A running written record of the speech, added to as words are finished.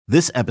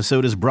This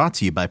episode is brought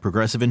to you by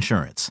Progressive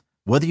Insurance.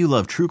 Whether you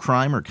love true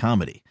crime or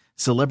comedy,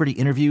 celebrity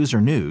interviews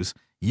or news,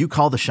 you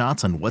call the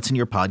shots on what's in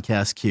your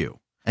podcast queue.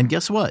 And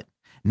guess what?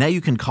 Now you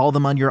can call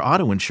them on your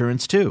auto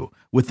insurance too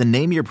with the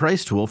Name Your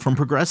Price tool from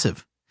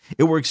Progressive.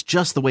 It works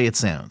just the way it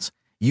sounds.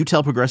 You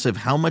tell Progressive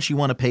how much you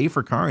want to pay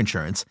for car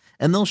insurance,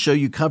 and they'll show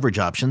you coverage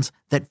options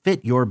that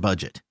fit your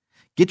budget.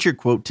 Get your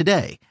quote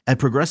today at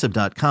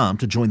Progressive.com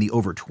to join the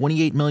over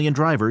 28 million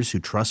drivers who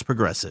trust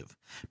Progressive.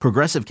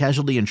 Progressive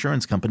Casualty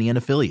Insurance Company and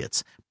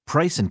Affiliates.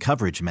 Price and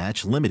coverage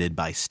match limited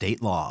by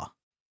state law.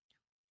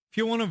 If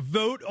you want to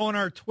vote on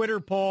our Twitter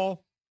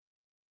poll,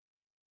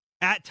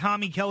 at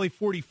Tommy Kelly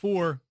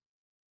 44,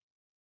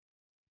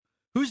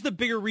 who's the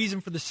bigger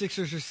reason for the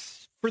Sixers'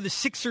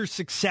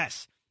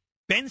 success?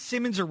 Ben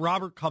Simmons or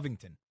Robert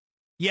Covington?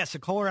 Yes, a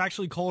caller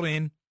actually called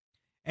in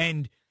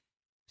and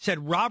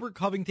said Robert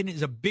Covington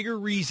is a bigger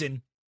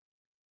reason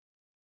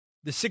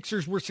the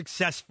Sixers were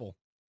successful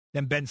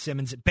than Ben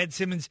Simmons. Ben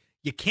Simmons,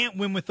 you can't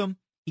win with him.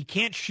 He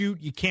can't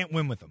shoot. You can't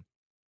win with him.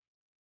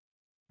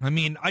 I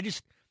mean,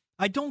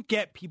 I don't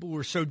get people who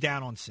are so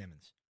down on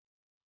Simmons.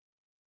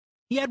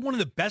 He had one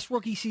of the best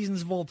rookie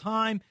seasons of all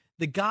time.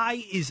 The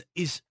guy is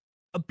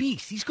a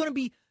beast. He's going to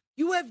be,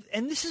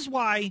 and this is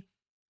why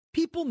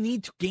people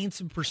need to gain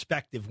some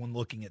perspective when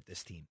looking at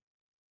this team.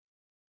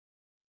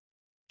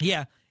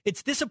 Yeah,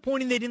 it's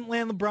disappointing they didn't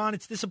land LeBron.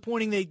 It's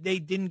disappointing they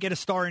didn't get a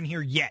star in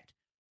here yet.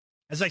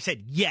 As I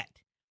said, yet.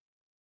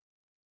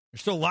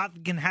 There's still a lot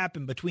that can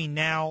happen between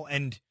now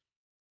and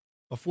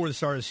before the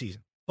start of the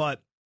season.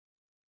 But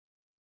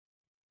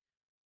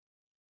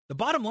the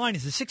bottom line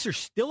is the Sixers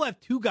still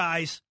have two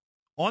guys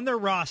on their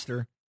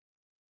roster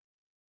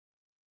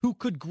who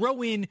could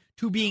grow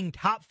into being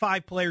top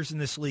 5 players in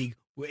this league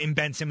in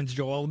Ben Simmons,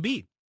 Joel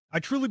Embiid. I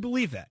truly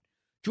believe that.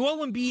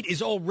 Joel Embiid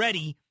is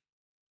already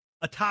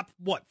a top,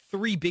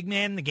 3 big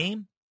man in the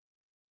game?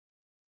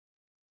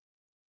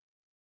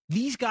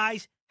 These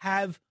guys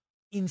have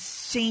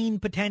insane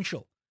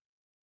potential.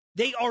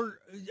 They are,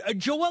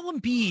 Joel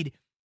Embiid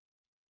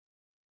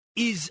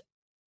is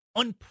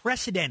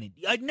unprecedented.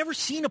 I've never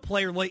seen a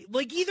player like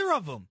either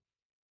of them.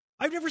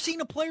 I've never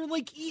seen a player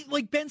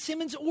like Ben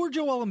Simmons or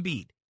Joel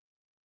Embiid.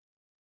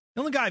 The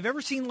only guy I've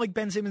ever seen like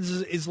Ben Simmons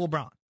is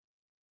LeBron.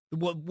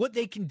 What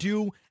they can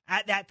do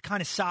at that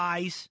kind of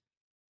size.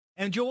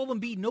 And Joel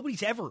Embiid,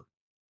 nobody's ever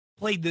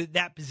played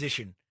that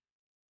position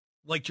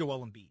like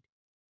Joel Embiid.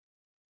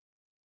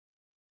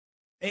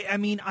 I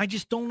mean, I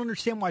just don't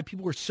understand why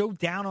people are so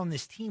down on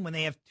this team when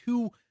they have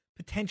two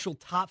potential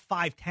top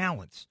 5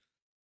 talents.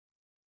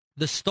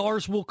 The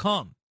stars will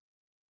come.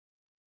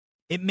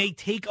 It may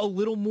take a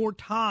little more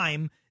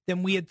time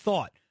than we had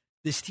thought.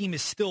 This team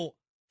is still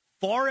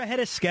far ahead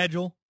of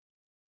schedule.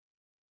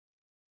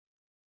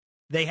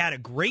 They had a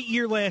great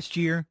year last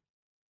year.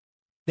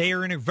 They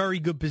are in a very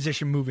good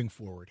position moving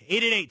forward.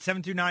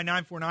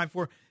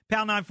 888-729-9494,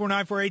 pound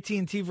 9494,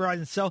 AT&T,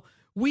 Verizon Cell.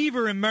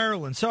 Weaver in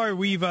Maryland. Sorry,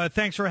 Weaver.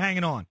 Thanks for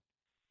hanging on.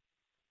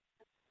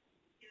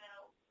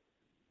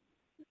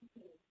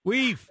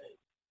 Weave.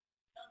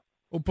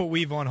 We'll put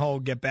Weave on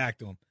hold, get back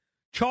to him.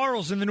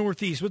 Charles in the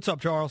Northeast. What's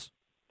up, Charles?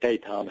 Hey,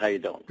 Tom. How you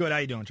doing? Good. How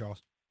you doing,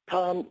 Charles?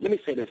 Tom, let me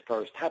say this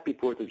first. Happy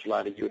 4th of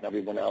July to you and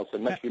everyone else.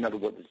 And let's remember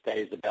what this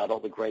day is about, all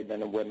the great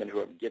men and women who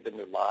have given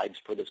their lives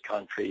for this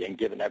country and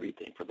given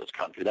everything for this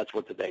country. That's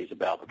what today is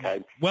about,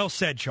 okay? Well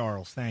said,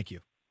 Charles. Thank you.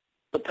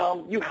 But,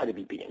 Tom, you had to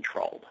be being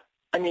trolled.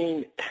 I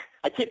mean,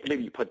 I can't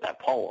believe you put that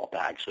poll up,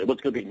 actually. What's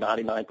going to be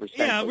 99%?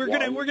 Yeah, we're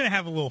gonna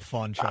have a little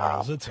fun,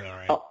 Charles. It's all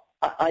right.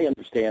 I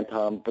understand,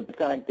 Tom, but the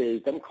fact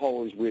is, them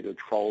callers, whether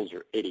trolls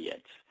or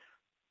idiots,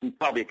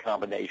 probably a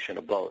combination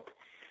of both.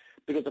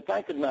 Because the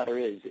fact of the matter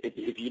is,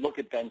 if you look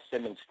at Ben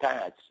Simmons'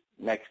 stats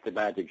next to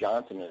Magic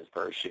Johnson in his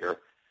first year,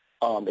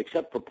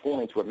 except for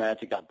points where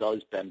Magic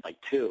outdoes Ben by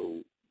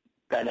 2,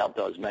 Ben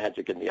outdoes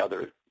Magic in the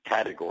other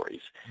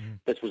categories.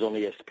 This was on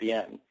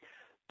ESPN.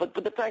 But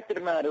the fact of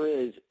the matter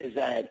is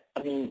that,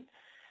 I mean,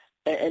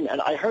 and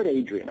I heard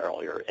Adrian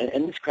earlier,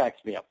 and this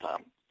cracks me up,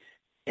 Tom.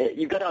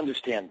 You've got to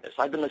understand this.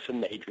 I've been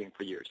listening to Adrian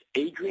for years.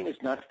 Adrian is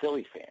not a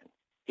Philly fan.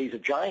 He's a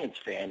Giants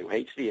fan who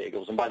hates the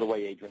Eagles. And by the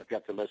way, Adrian, if you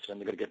have to listen,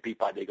 they're going to get beat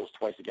by the Eagles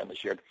twice again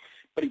this year.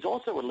 But he's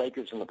also a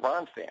Lakers and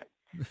LeBron fan.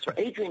 So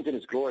Adrian's in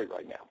his glory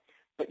right now.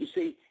 But you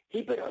see,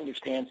 he better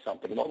understand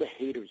something, and all the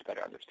haters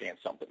better understand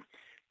something.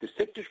 The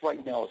Sixers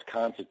right now is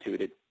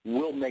constituted,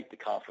 will make the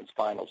conference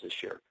finals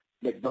this year.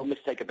 Make no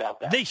mistake about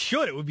that. They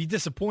should. It would be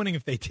disappointing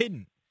if they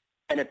didn't.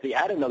 And if they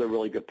add another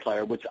really good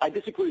player, which I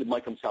disagree with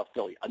Mike from South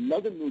Philly,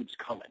 another move's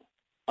coming.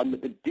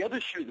 The other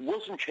shoe,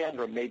 Wilson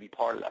Chandler may be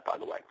part of that, by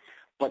the way.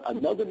 But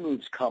another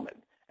move's coming.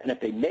 And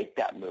if they make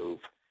that move,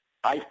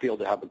 I feel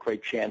they have a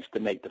great chance to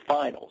make the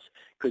finals.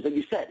 Because, like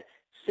you said,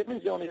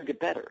 Simmons is only going to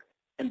get better.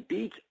 And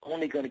Embiid's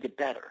only going to get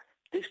better.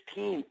 This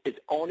team is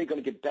only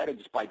going to get better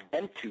despite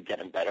them two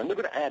getting better. And they're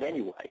going to add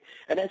anyway.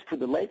 And as for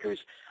the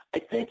Lakers, I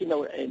think,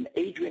 and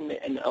Adrian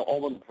and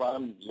all the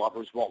LeBron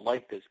lovers won't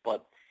like this,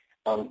 but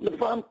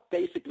LeBron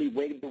basically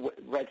waved the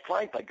red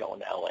flag by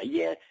going to L.A.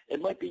 Yeah,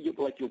 it might be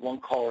like your one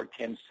caller,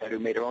 Tim said, who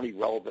made an only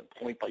relevant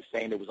point by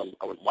saying it was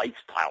a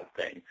lifestyle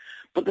thing.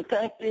 But the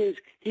fact is,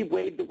 he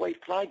waved the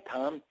white flag,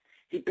 Tom.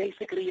 He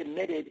basically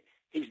admitted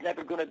he's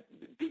never going to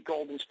be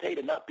Golden State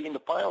and not be in the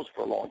finals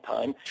for a long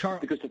time.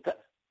 Because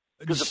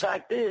the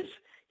fact is,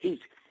 he's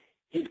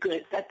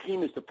good. That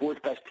team is the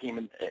fourth best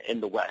team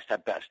in the West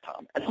at best,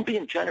 Tom. And I'm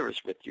being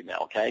generous with you now,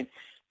 okay?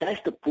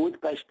 That's the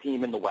fourth best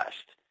team in the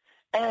West.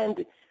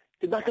 And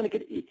they're not going to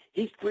get –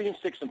 he's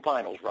 3-6 in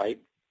finals, right?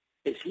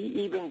 Is he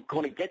even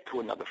going to get to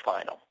another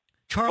final?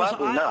 Charles,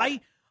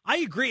 I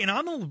agree, and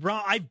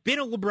I've been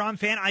a LeBron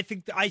fan. I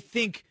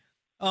think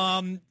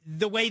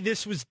the way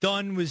this was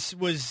done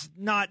was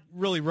not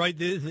really right.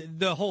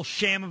 The whole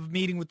sham of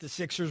meeting with the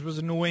Sixers was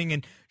annoying,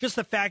 and just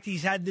the fact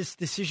he's had this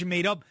decision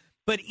made up.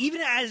 But even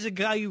as a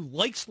guy who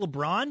likes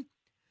LeBron,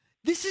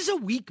 this is a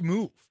weak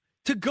move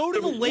to go to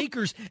the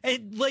Lakers.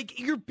 And like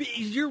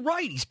you're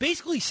right. He's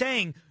basically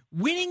saying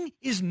winning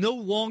is no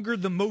longer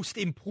the most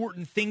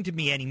important thing to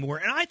me anymore,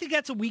 and I think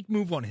that's a weak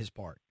move on his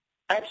part.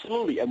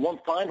 Absolutely. And one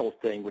final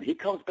thing, when he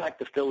comes back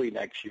to Philly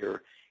next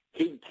year,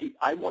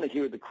 I want to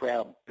hear the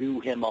crowd boo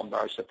him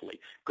unmercifully,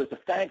 because the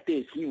fact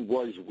is he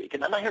was weak.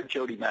 And then I heard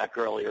Jody Mack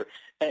earlier,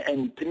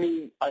 and to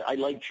me, I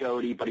like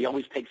Jody, but he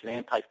always takes an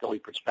anti-Philly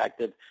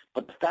perspective.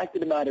 But the fact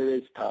of the matter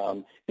is,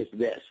 Tom, is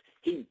this.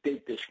 He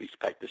did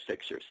disrespect the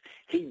Sixers.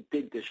 He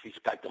did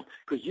disrespect them,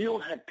 because you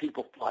don't have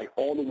people fly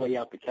all the way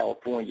out to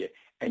California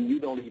and you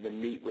don't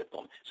even meet with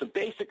them. So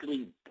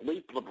basically,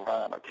 bleep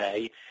LeBron,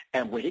 okay?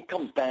 And when he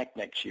comes back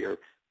next year,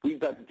 we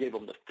better give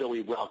him the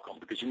Philly welcome,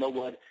 because you know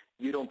what?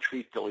 You don't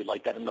treat Philly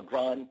like that. And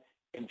LeBron,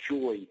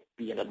 enjoy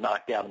being a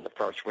knockout in the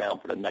first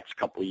round for the next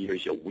couple of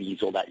years, you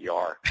weasel that you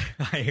are.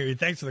 I hear you.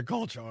 Thanks for the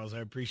call, Charles. I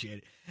appreciate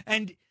it.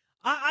 And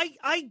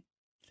I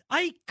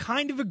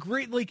kind of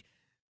agree. Like,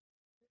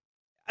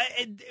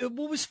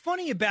 what was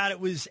funny about it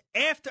was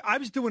after I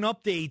was doing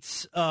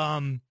updates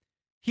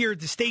here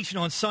at the station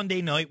on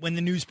Sunday night when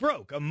the news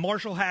broke.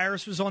 Marshall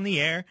Harris was on the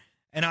air,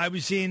 and I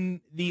was in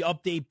the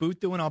update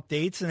booth doing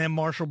updates, and then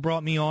Marshall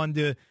brought me on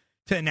to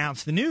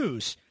announce the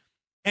news.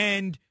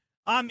 And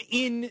I'm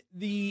in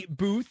the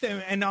booth,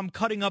 and I'm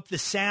cutting up the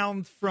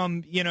sound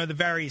from, the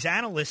various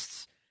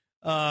analysts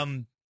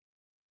right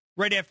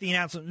after the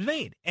announcement was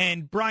made.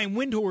 And Brian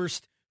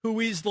Windhorst, who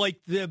is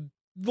like the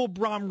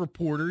LeBron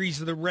reporter, he's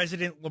the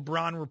resident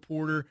LeBron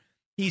reporter.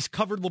 He's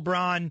covered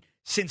LeBron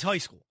since high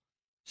school.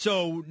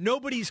 So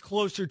nobody's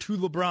closer to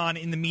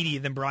LeBron in the media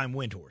than Brian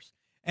Windhorst.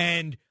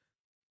 And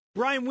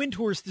Brian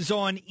Windhorst is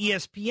on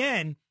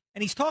ESPN,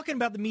 and he's talking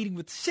about the meeting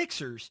with the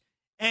Sixers,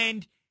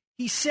 and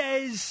he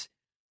says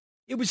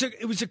it was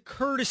a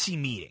courtesy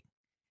meeting.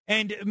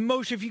 And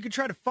Moshe, if you could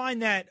try to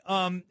find that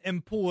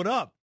and pull it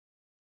up.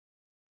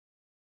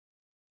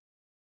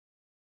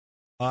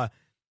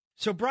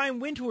 So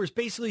Brian Windhorst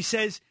basically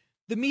says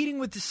the meeting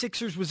with the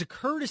Sixers was a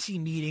courtesy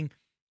meeting,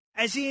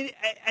 as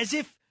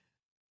if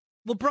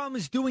LeBron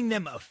was doing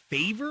them a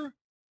favor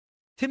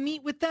to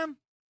meet with them.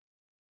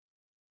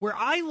 Where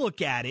I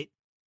look at it,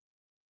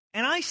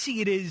 and I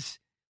see it as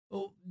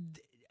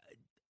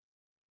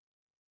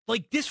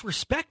like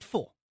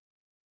disrespectful.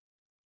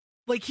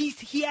 Like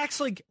he acts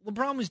like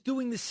LeBron was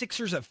doing the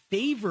Sixers a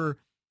favor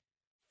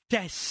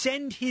to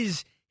send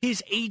his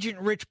agent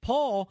Rich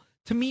Paul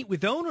to meet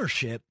with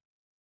ownership.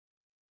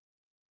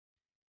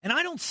 And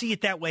I don't see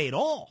it that way at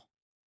all.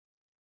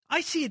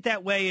 I see it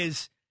that way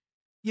as,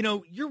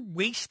 you're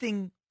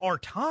wasting our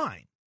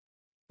time.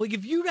 Like,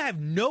 if you have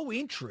no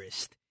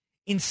interest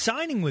in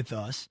signing with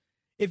us,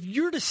 if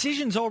your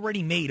decision's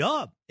already made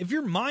up, if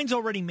your mind's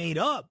already made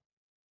up,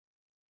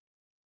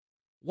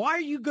 why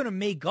are you going to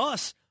make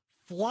us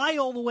fly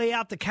all the way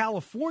out to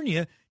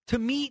California to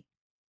meet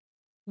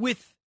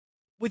with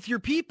your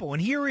people?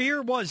 And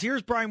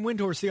here's Brian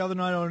Windhorst the other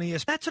night on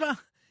ESPN. That's what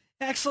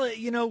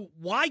actually,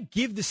 why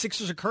give the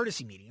Sixers a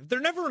courtesy meeting? If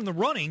they're never in the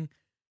running,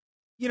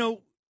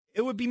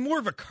 it would be more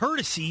of a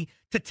courtesy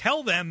to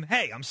tell them,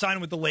 hey, I'm signing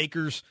with the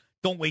Lakers.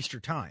 Don't waste your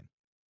time.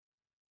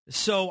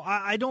 So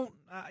I don't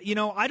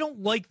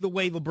like the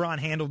way LeBron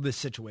handled this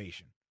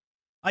situation.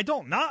 I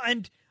don't.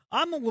 And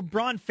I'm a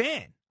LeBron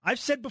fan. I've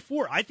said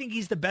before, I think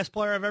he's the best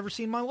player I've ever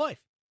seen in my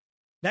life.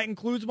 That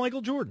includes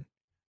Michael Jordan.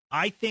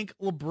 I think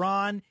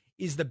LeBron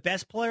is the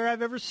best player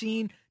I've ever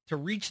seen. To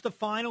reach the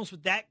finals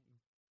with that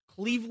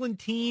Cleveland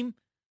team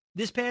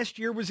this past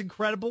year was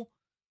incredible.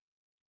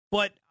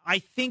 But I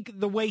think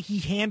the way he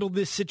handled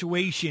this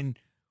situation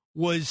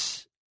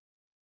was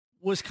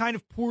kind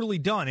of poorly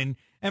done.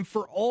 And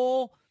for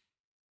all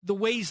the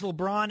ways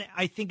LeBron,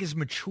 I think, has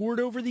matured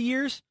over the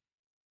years,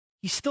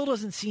 he still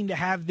doesn't seem to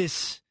have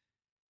this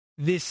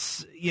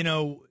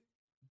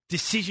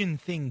decision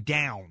thing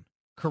down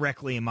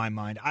correctly in my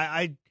mind.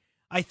 I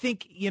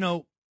think,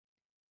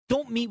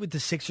 don't meet with the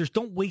Sixers.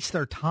 Don't waste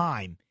their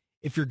time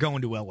if you're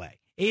going to L.A.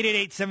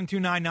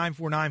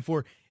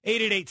 888-729-9494.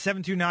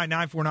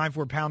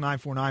 888-729-9494, pound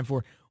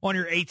 9494 on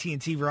your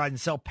AT&T Verizon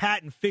cell.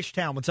 Pat in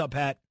Fishtown. What's up,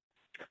 Pat?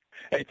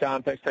 Hey,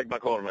 Tom. Thanks for taking my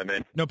call, my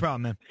man. No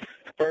problem, man.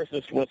 First, I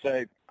just want to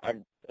say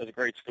That's a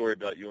great story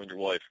about you and your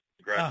wife.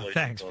 Congratulations. Oh,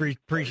 thanks.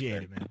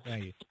 Appreciate it, man.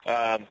 Thank you.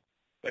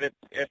 But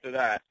after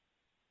that,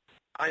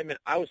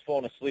 I was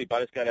falling asleep.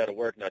 I just got out of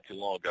work not too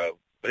long ago.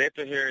 But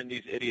after hearing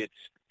these idiots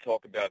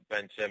talk about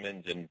Ben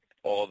Simmons and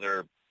all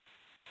their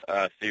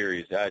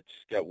theories, that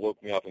just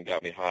woke me up and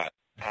got me hot.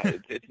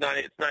 It's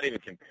not even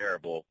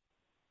comparable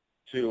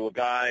to a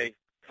guy,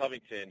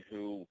 Covington,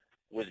 who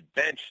was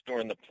benched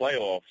during the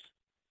playoffs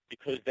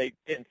because they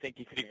didn't think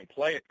he could even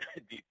play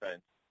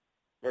defense,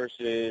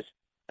 versus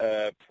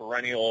a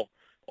perennial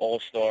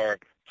all-star,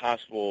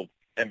 possible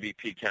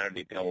MVP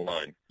candidate down the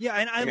line. Yeah,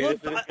 and I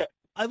love Pat.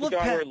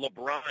 Where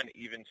LeBron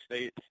even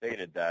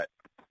stated that.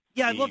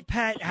 Yeah, I love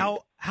Pat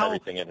how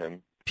everything in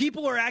him.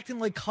 People are acting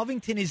like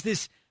Covington is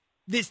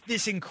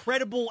this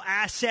incredible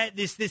asset,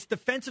 this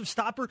defensive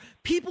stopper.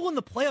 People in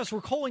the playoffs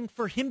were calling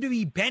for him to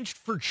be benched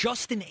for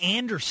Justin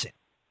Anderson.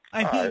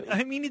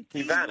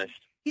 He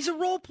vanished. He's a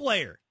role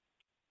player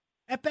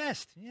at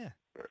best. Yeah.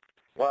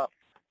 Well,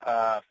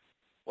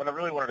 what I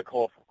really wanted to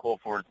call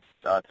for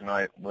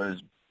tonight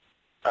was,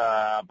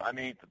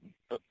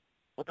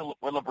 with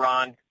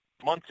LeBron,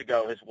 months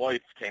ago, his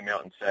wife came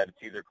out and said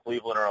it's either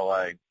Cleveland or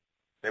LA.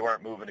 They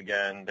weren't moving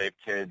again. They have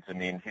kids.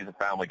 He's a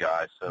family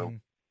guy. So,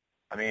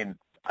 I think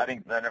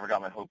I never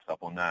got my hopes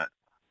up on that.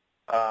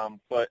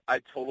 But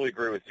I totally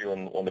agree with you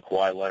on the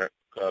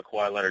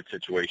Kawhi Leonard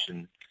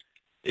situation.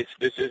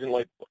 This isn't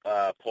like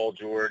Paul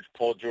George.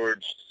 Paul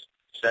George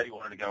said he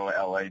wanted to go to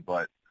L.A.,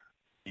 but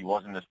he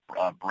wasn't as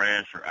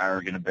brash or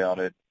arrogant about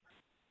it.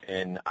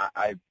 And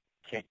I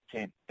can't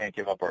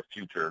give up our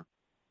future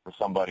for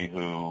somebody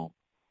who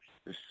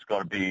is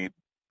going to be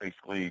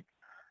basically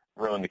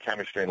ruin the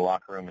chemistry in the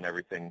locker room and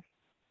everything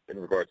in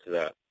regards to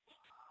that.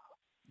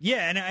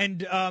 Yeah,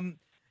 and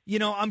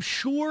I'm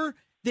sure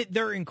that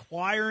they're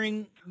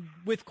inquiring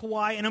with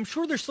Kawhi, and I'm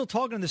sure they're still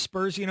talking to the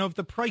Spurs. If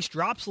the price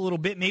drops a little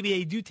bit, maybe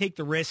they do take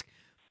the risk.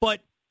 But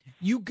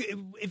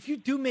if you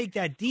do make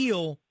that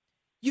deal,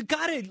 you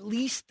got to at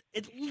least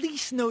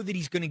know that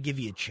he's going to give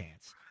you a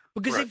chance.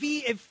 Because right.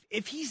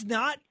 if he's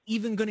not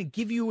even going to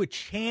give you a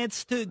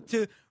chance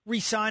to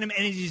re-sign him,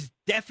 and it is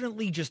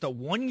definitely just a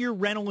 1-year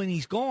rental and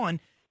he's gone,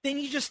 then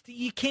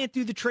you can't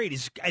do the trade.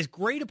 As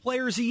great a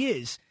player as he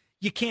is,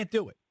 you can't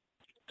do it.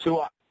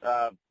 Two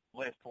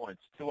last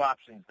points. Two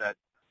options that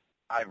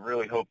I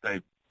really hope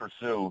they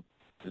pursue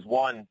is,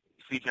 one,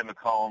 C.J.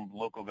 McCollum,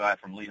 local guy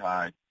from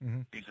Lehigh.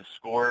 Mm-hmm. He's a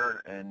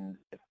scorer, and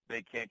if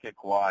they can't get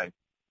Kawhi,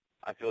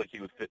 I feel like he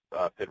would fit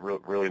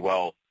really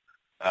well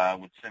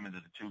with Simmons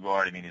as a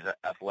two-guard. He's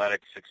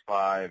athletic,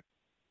 6'5".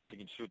 He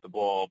can shoot the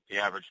ball. He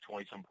averaged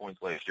 20-some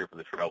points last year for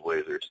the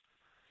Trailblazers.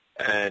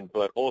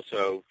 But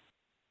also,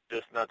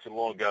 just not too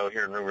long ago,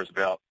 hearing rumors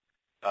about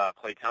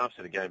Klay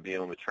Thompson again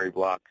being on the trade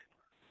block.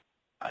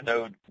 I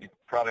know you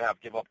probably have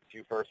to give up a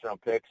few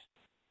first-round picks,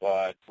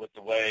 but with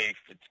the way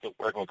it's still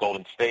working with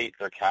Golden State,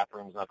 their cap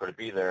room's not going to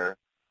be there.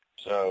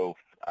 So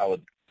I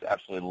would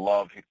absolutely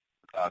love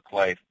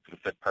Klay to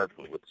fit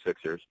perfectly with the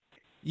Sixers.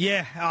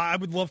 Yeah, I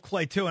would love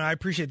Klay too, and I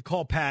appreciate the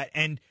call, Pat.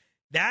 And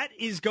that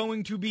is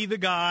going to be the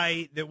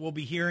guy that we'll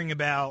be hearing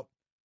about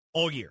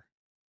all year.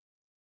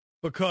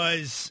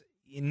 Because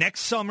next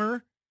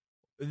summer,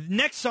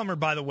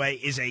 by the way,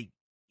 is a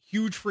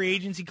huge free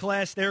agency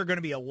class. There are going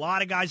to be a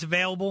lot of guys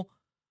available.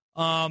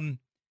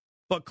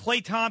 But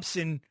Klay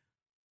Thompson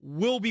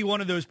will be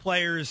one of those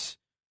players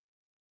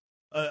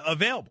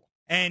available.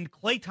 And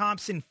Klay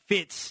Thompson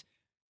fits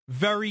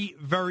very,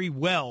 very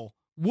well,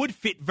 would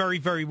fit very,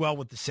 very well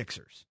with the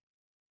Sixers.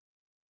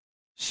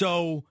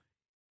 So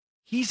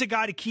he's a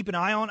guy to keep an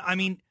eye on.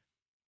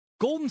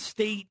 Golden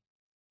State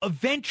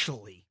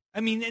eventually,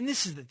 and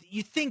this is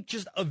you think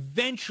just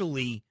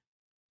eventually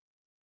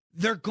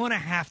they're going to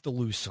have to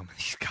lose some of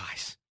these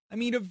guys.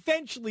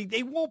 Eventually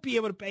they won't be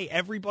able to pay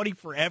everybody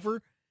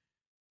forever.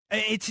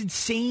 It's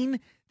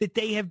insane that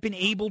they have been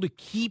able to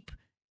keep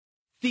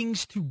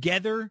things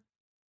together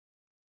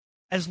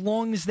as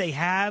long as they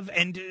have.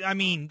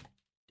 And,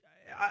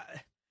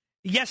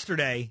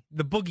 yesterday,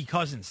 the Boogie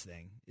Cousins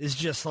thing is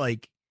just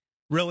like,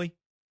 really?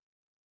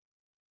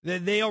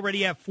 They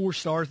already have 4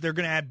 stars. They're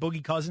going to add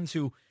Boogie Cousins,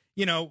 who,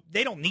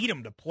 they don't need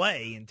him to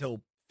play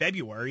until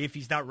February if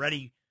he's not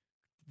ready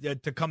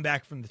to come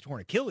back from the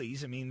torn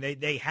Achilles.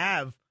 They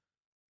have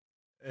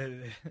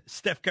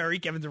Steph Curry,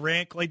 Kevin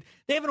Durant, Klay.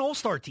 They have an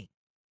all-star team.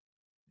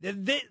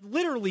 They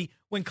literally,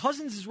 when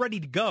Cousins is ready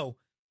to go,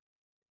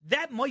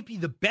 that might be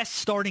the best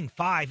starting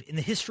 5 in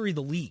the history of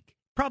the league.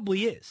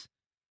 Probably is.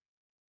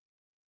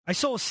 I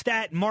saw a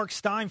stat Mark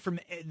Stein from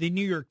the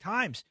New York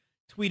Times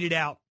tweeted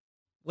out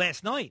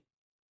last night.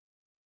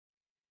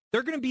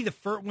 They're going to be the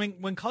first,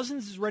 when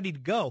Cousins is ready to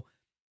go,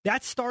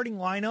 that starting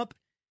lineup,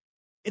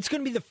 it's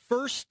going to be the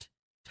first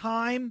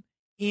time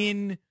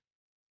since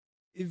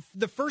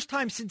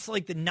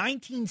like the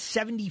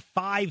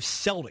 1975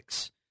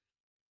 Celtics,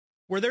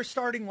 where their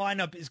starting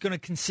lineup is going to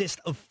consist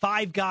of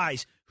 5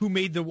 guys who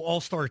made the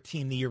All-Star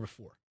team the year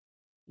before,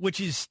 which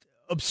is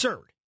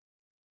absurd.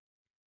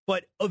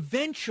 But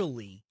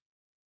eventually,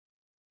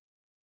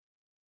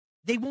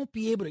 they won't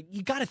be able to,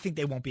 you got to think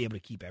they won't be able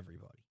to keep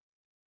everybody.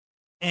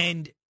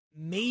 And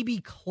maybe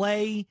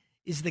Clay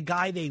is the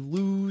guy they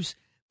lose.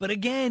 But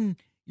again,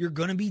 you're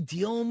going to be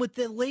dealing with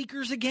the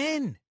Lakers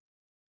again.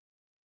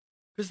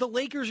 Because the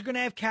Lakers are going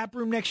to have cap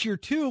room next year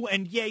too.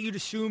 And yeah, you'd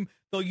assume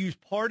they'll use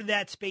part of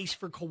that space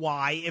for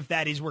Kawhi if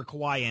that is where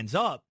Kawhi ends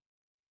up.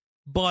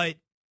 But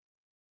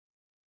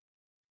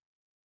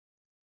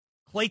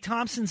Klay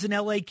Thompson's an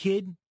LA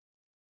kid.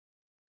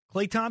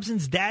 Klay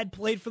Thompson's dad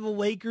played for the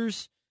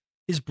Lakers.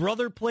 His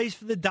brother plays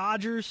for the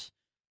Dodgers.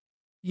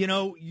 You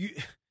know,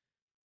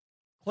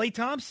 Klay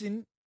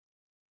Thompson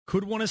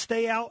could want to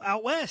stay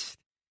out west.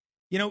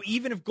 You know,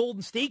 even if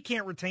Golden State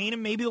can't retain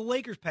him, maybe the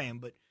Lakers pay him.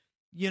 But,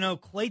 you know,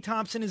 Klay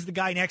Thompson is the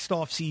guy next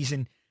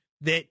offseason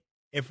that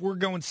if we're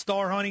going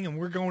star hunting and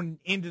we're going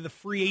into the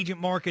free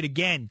agent market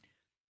again,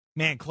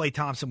 man, Klay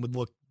Thompson would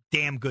look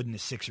damn good in a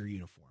Sixer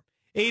uniform.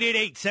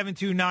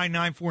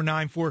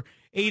 888-729-9494,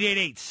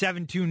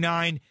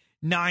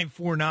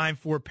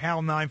 888-729-9494,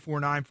 pound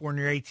 9494 on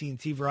your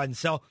AT&T Verizon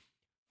cell.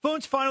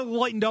 Phone's finally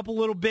lightened up a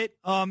little bit.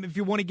 If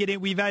you want to get in,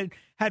 we've had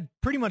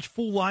pretty much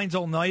full lines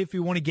all night. If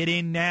you want to get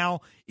in, now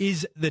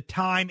is the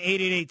time.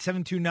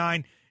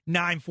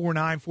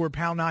 888-729-9494,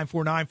 pound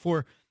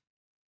 9494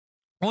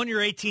 on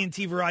your AT&T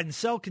Verizon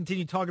cell.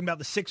 Continue talking about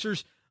the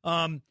Sixers.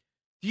 Do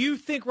you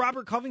think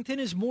Robert Covington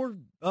is more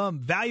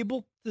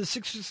valuable to the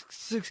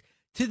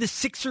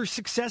Sixers'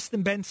 success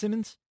than Ben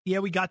Simmons? Yeah,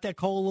 we got that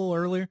call a little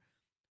earlier.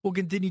 We'll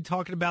continue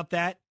talking about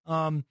that.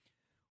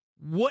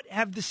 What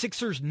have the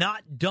Sixers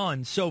not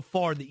done so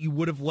far that you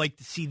would have liked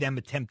to see them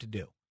attempt to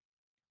do?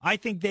 I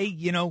think they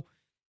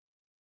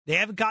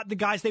haven't gotten the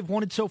guys they've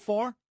wanted so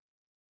far,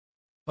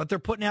 but they're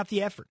putting out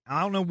the effort.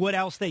 I don't know what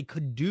else they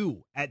could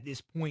do at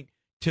this point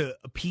to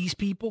appease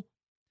people.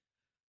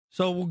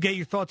 So we'll get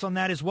your thoughts on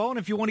that as well. And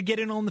if you want to get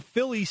in on the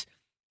Phillies,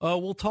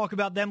 we'll talk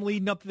about them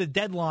leading up to the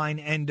deadline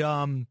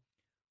and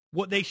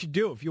what they should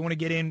do. If you want to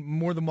get in,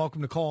 more than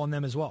welcome to call on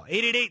them as well.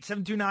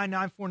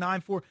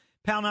 888-729-9494,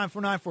 pound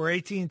 9494,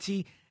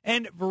 AT&T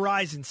and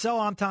Verizon. So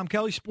I'm Tom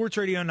Kelly, Sports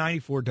Radio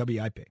 94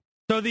 WIP.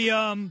 So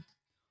the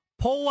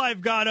poll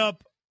I've got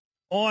up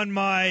on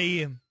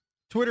my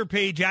Twitter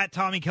page at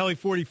Tommy Kelly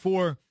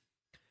 44,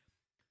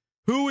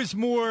 who is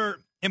more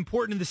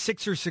important to the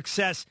Sixers'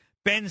 success,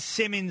 Ben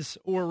Simmons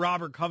or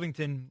Robert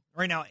Covington?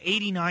 Right now,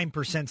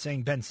 89%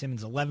 saying Ben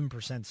Simmons,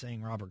 11%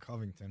 saying Robert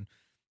Covington.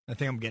 I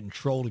think I'm getting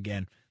trolled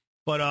again.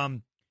 But I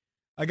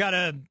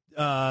got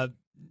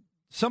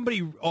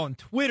somebody on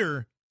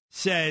Twitter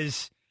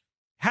says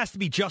has to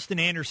be Justin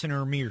Anderson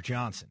or Amir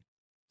Johnson.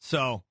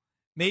 So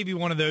maybe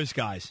one of those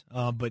guys.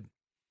 But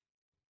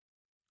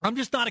I'm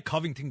just not a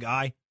Covington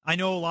guy. I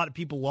know a lot of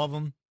people love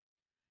him.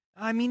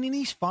 I mean, and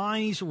he's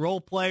fine. He's a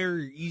role player.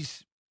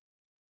 He's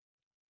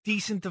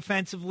decent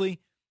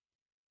defensively.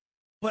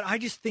 But I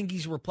just think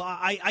he's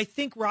I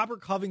think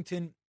Robert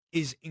Covington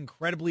is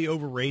incredibly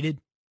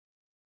overrated.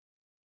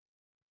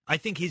 I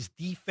think his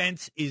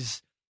defense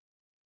is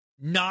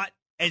not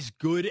as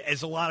good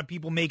as a lot of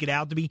people make it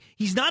out to be.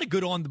 He's not a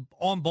good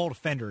on-ball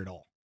defender at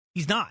all.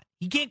 He's not.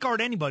 He can't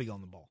guard anybody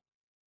on the ball.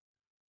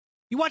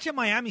 You watch that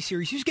Miami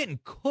series, he's getting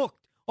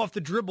cooked off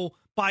the dribble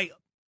by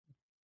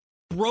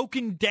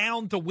broken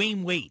down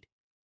Dwayne Wade.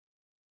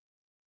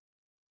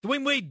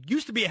 Dwayne Wade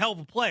used to be a hell of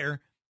a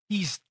player.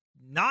 He's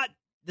not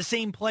the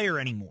same player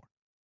anymore.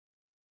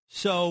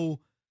 So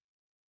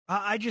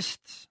I'm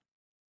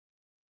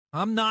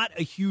not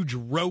a huge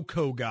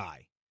Rocco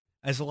guy,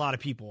 as a lot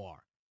of people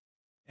are.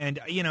 And,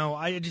 you know,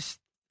 I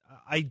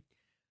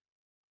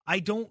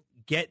don't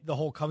get the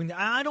whole Covington.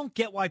 I don't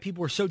get why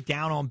people are so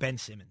down on Ben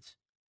Simmons.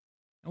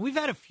 And we've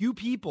had a few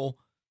people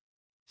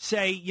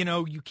say, you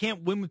know, you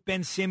can't win with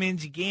Ben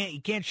Simmons.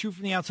 You can't shoot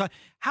from the outside.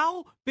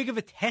 How big of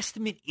a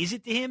testament is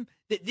it to him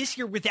that this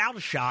year, without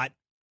a shot,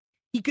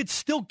 he could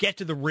still get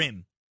to the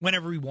rim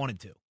whenever he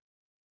wanted to?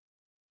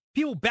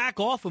 People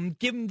back off him,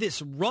 give him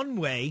this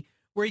runway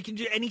where he can,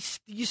 and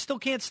you still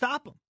can't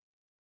stop him.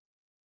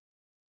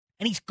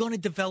 And he's going to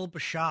develop a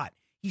shot.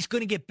 He's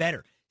going to get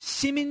better.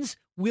 Simmons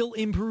will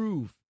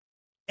improve.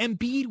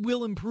 Embiid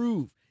will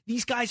improve.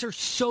 These guys are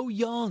so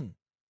young.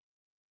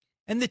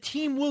 And the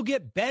team will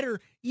get better.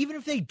 Even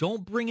if they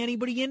don't bring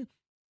anybody in,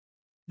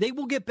 they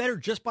will get better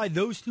just by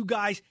those two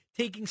guys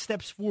taking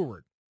steps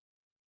forward.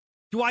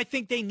 Do I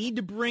think they need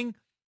to bring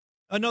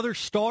another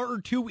star or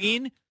two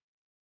in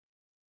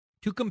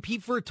to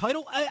compete for a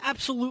title?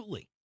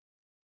 Absolutely.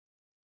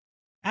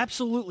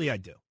 Absolutely, I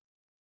do.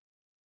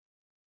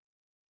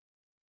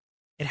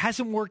 It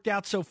hasn't worked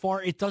out so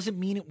far. It doesn't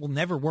mean it will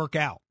never work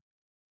out.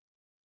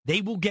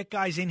 They will get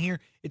guys in here.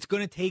 It's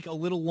going to take a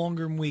little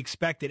longer than we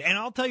expected. And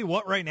I'll tell you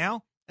what, right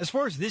now, as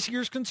far as this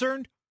year's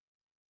concerned,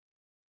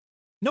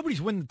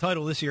 nobody's winning the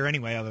title this year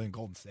anyway other than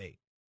Golden State.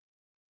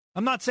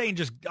 I'm not saying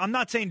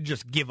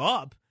just give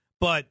up,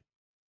 but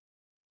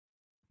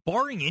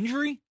barring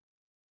injury,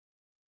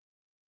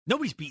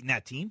 nobody's beating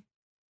that team.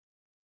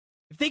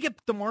 If they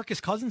get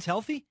DeMarcus Cousins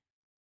healthy,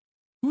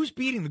 who's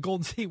beating the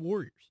Golden State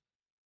Warriors?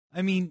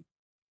 I mean,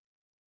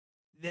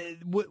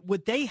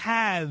 what they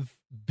have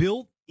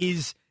built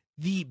is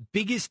the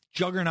biggest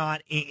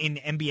juggernaut in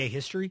NBA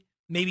history,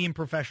 maybe in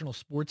professional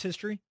sports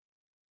history.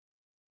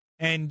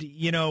 And,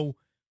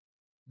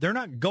 they're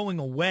not going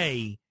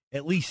away,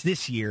 at least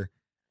this year.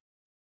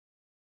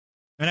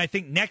 And I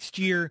think next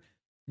year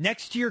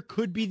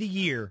could be the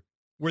year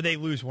where they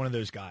lose one of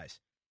those guys.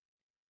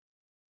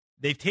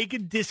 They've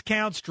taken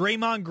discounts.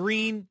 Draymond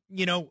Green,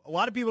 a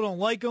lot of people don't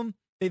like him.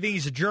 They think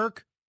he's a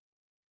jerk.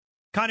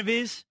 Kind of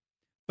is.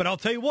 But I'll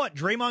tell you what,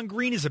 Draymond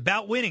Green is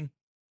about winning.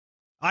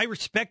 I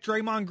respect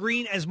Draymond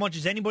Green as much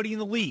as anybody in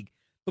the league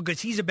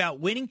because he's about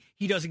winning.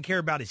 He doesn't care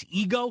about his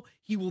ego.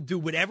 He will do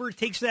whatever it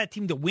takes for that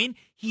team to win.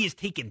 He has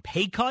taken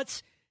pay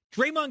cuts.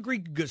 Draymond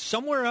Green could go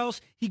somewhere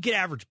else. He could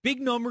average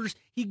big numbers.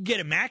 He could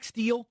get a max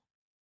deal.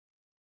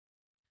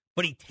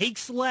 But he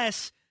takes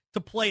less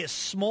to play a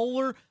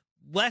smaller,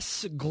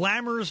 less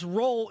glamorous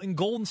role in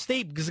Golden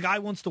State because the guy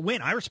wants to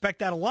win. I respect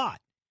that a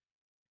lot.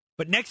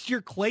 But next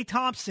year, Klay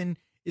Thompson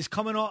is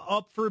coming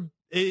up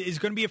is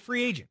going to be a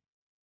free agent.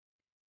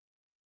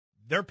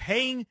 They're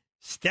paying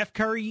Steph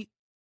Curry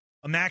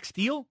a max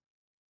deal.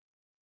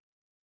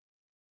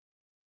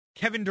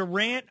 Kevin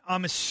Durant,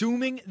 I'm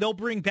assuming they'll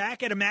bring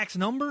back at a max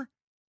number.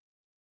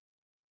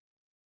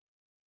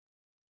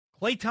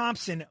 Klay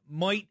Thompson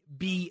might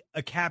be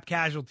a cap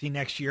casualty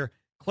next year.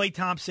 Klay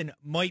Thompson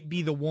might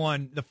be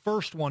the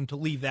first one to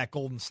leave that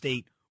Golden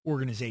State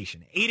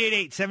organization.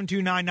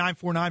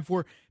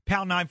 888-729-9494,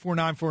 pound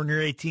 9494 in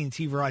your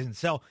AT&T Verizon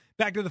cell.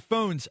 Back to the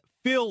phones.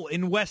 Phil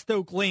in West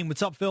Oak Lane.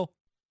 What's up, Phil?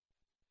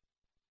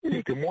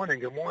 Hey, good morning.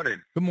 Good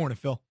morning. Good morning,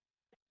 Phil.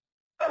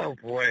 Oh,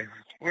 boy.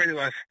 Where do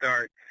I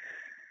start?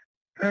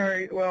 All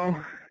right.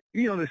 Well,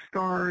 the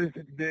stars,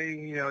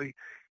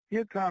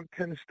 your top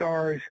 10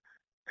 stars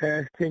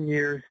past 10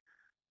 years,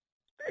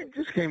 they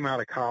just came out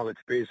of college,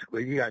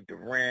 basically. You got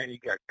Durant, you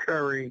got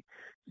Curry,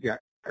 you got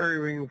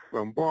Irving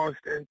from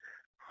Boston.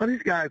 All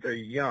these guys are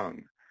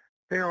young.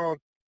 You're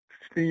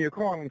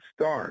calling them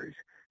stars.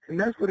 And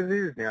that's what it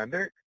is now.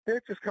 They're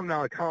just coming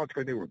out of college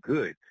because they were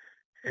good,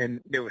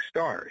 and they were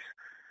stars.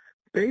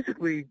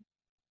 Basically,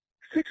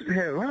 Sixers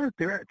had a lot of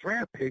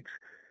draft picks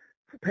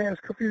for the past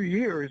few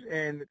years,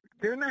 and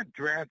they're not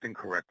drafting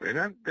correctly.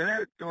 They're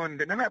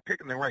not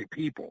picking the right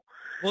people.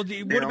 Well,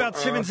 what about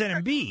Simmons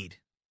and Embiid?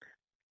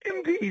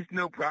 Embiid's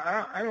no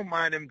problem. I don't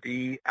mind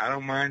Embiid. I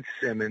don't mind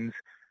Simmons.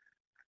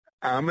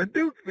 I'm a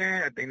Duke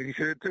fan. I think they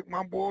should have took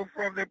my boy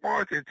from that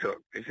Boston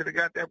took. They should have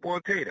got that boy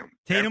Tatum.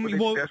 Tatum.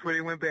 That's where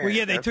they went bad. Well,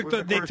 yeah, they took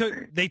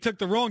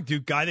the wrong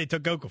Duke guy. They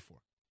took Okafor.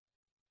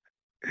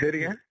 Say it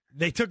again.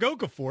 They took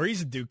Okafor.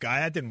 He's a Duke guy.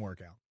 That didn't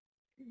work out.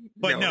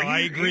 But no, I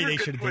agree. They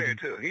should have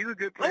taken. He's a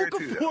good player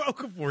too.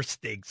 Okafor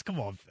stinks. Come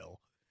on, Phil.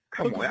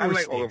 Come on, I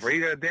like Okafor. He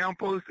got a down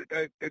post.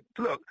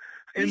 Look,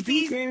 and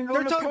he can't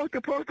go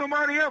to post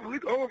somebody else. At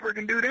least Okafor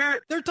can do that.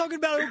 They're talking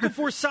about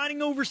Okafor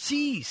signing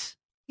overseas.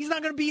 He's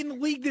not going to be in the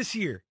league this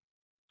year.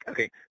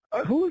 Okay.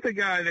 Who's the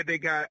guy that they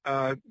got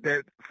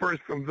that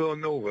first from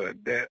Villanova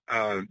that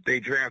they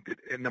drafted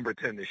at number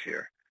 10 this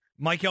year?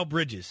 Michael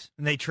Bridges,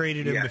 and they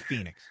traded him to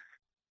Phoenix.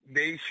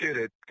 They should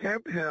have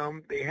kept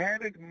him. They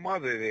had his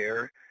mother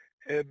there.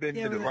 It had been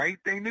the right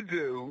thing to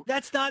do.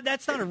 That's not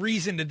a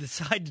reason to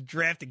decide to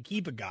draft and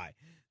keep a guy.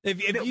 No.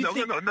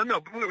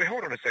 Wait,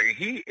 hold on a second.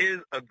 He is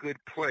a good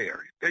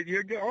player.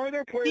 All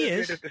their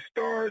players that the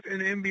stars in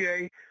the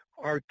NBA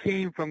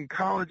came from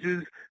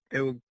colleges. They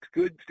were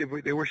good.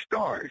 They were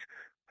stars.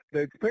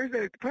 The player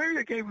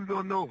that came from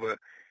Villanova,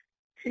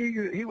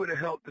 he would have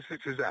helped the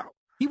Sixers out.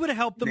 He would have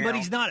helped them, but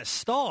he's not a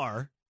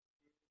star.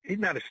 He's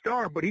not a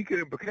star, but he could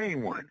have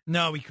became one.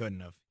 No, he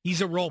couldn't have.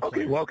 He's a role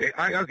player. Okay.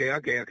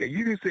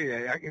 You can say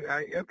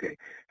that. Okay.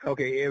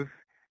 If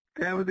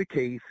that was the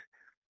case,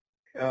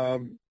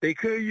 they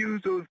could have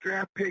used those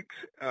draft picks.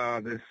 They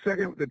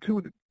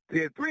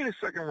had 3 in the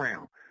second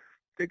round.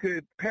 They could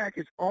have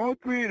packaged all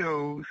 3 of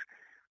those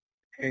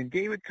and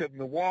gave it to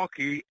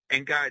Milwaukee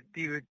and got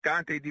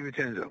Dante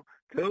DiVincenzo.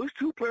 Those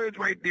 2 players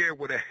right there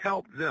would have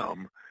helped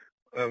them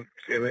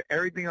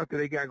everything else that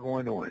they got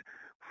going on.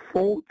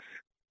 Fultz,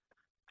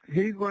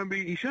 he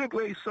should have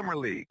played summer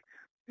league.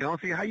 I don't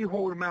see how you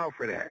hold him out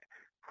for that,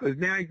 because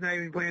now he's not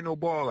even playing no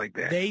ball like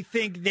that. They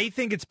think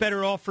it's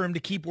better off for him to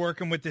keep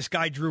working with this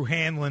guy Drew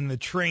Hanlon, the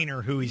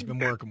trainer who he's been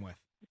working with.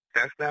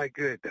 That's not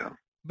good though.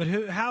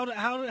 But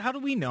how do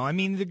we know? I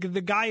mean,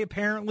 the guy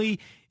apparently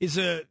is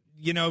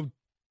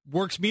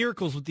works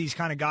miracles with these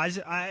kind of guys.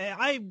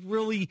 I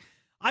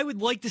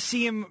would like to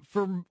see him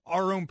for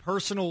our own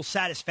personal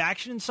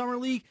satisfaction in summer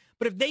league.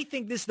 But if they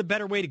think this is the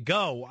better way to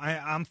go,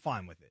 I'm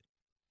fine with it.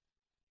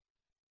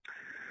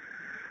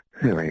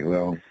 All right,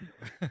 well,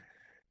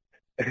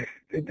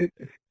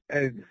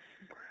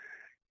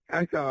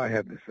 that's all I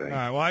have to say. All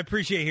right, well, I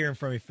appreciate hearing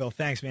from you, Phil.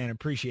 Thanks, man. I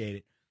appreciate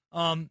it.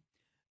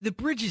 The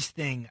Bridges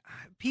thing,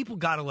 people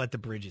got to let the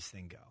Bridges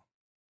thing go.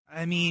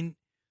 I mean,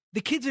 the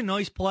kid's a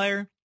nice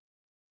player,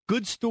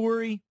 good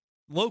story,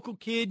 local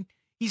kid.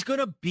 He's going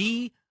to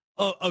be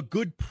a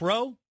good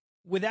pro,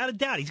 without a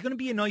doubt. He's going to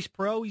be a nice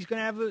pro. He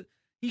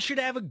should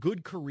have a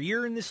good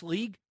career in this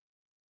league.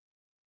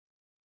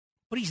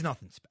 But he's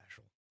nothing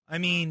special. I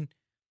mean,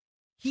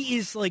 he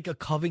is like a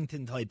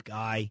Covington type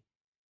guy.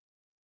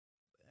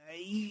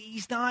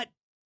 He's not.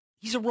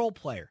 He's a role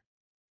player.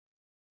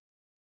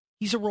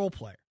 He's a role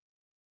player,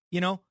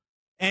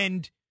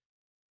 and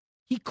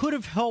he could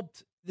have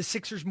helped the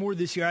Sixers more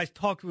this year. I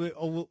talked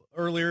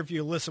earlier, if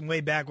you listen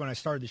way back when I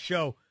started the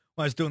show,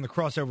 when I was doing the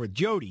crossover with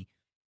Jody.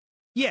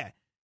 Yeah,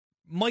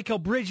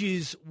 Mikal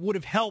Bridges would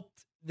have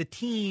helped the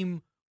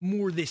team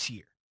more this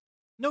year.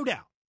 No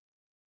doubt.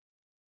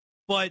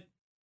 But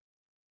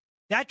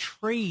that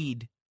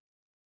trade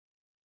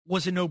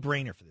was a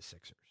no-brainer for the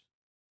Sixers.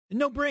 A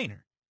no-brainer.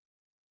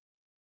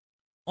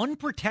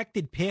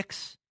 Unprotected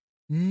picks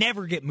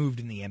never get moved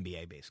in the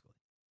NBA, basically.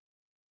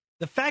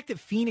 The fact that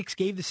Phoenix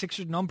gave the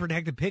Sixers an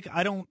unprotected pick,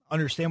 I don't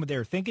understand what they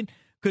were thinking,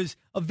 because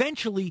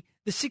eventually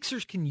the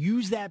Sixers can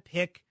use that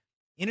pick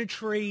in a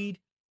trade.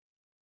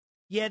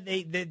 Yeah,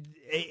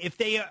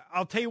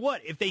 I'll tell you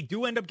what, if they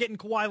do end up getting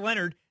Kawhi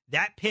Leonard,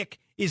 that pick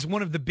is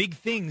one of the big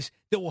things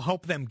that will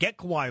help them get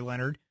Kawhi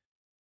Leonard.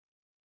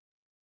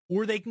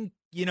 Or they can,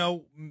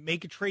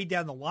 make a trade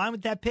down the line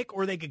with that pick,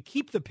 or they could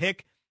keep the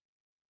pick,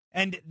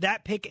 and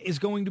that pick is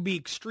going to be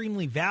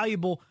extremely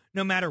valuable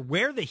no matter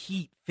where the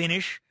Heat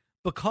finish,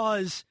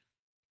 because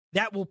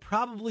that will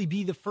probably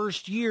be the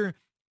first year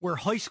where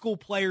high school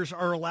players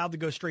are allowed to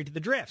go straight to the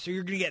draft. So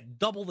you're going to get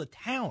double the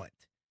talent,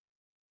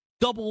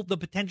 double the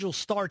potential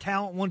star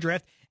talent in one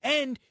draft,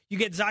 and you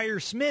get Zaire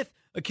Smith,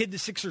 a kid the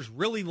Sixers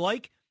really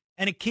like,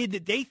 and a kid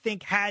that they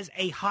think has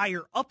a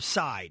higher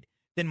upside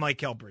than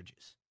Mikal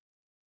Bridges.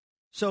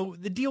 So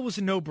the deal was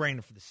a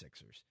no-brainer for the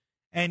Sixers.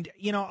 And,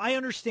 I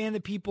understand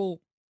that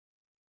people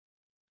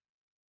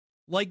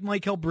like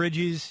Mikal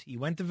Bridges. He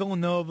went to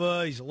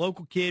Villanova. He's a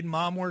local kid.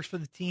 Mom works for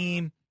the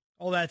team.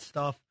 All that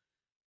stuff.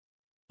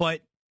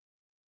 But,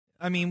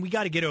 we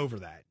got to get over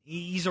that.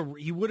 He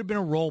would have been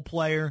a role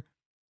player.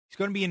 He's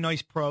going to be a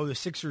nice pro. The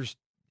Sixers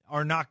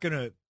are not going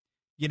to,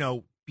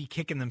 be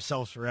kicking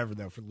themselves forever,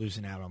 though, for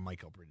losing out on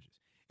Mikal Bridges.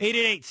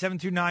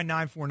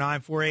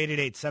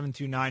 888-729-9494,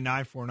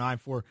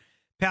 888-729-9494,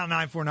 pound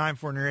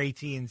 9494 on your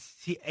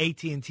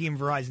AT&T and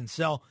Verizon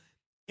cell.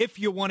 If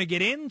you want to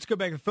get in, let's go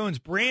back to the phones.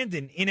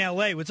 Brandon in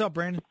L.A. What's up,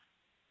 Brandon?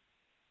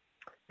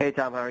 Hey,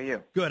 Tom. How are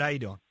you? Good. How you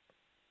doing?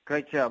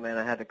 Great show, man.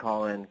 I had to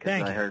call in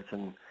because I heard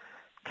some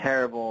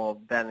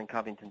terrible Ben and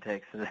Covington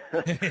takes.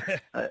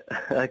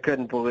 I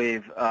couldn't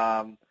believe.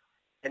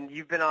 And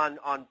you've been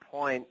on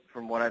point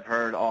from what I've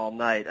heard all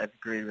night. I've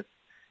agreed with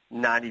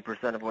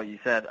 90% of what you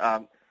said.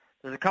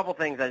 There's a couple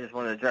things I just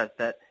want to address.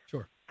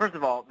 Sure. First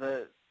of all,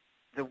 the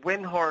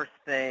Windhorst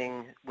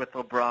thing with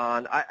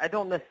LeBron, I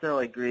don't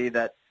necessarily agree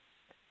that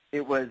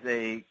it was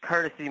a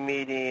courtesy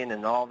meeting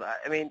and all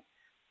that.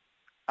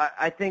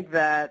 I think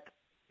that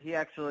he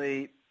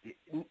actually,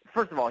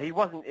 first of all, he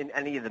wasn't in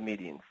any of the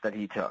meetings that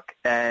he took.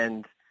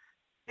 And,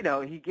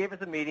 he gave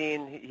us a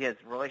meeting. He has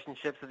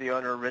relationships with the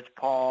owner, Rich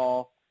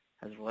Paul,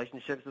 has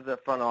relationships with the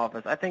front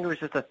office. I think it was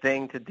just a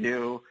thing to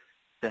do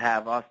to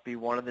have us be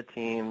one of the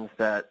teams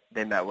that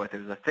they met with. It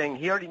was a thing.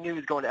 He already knew he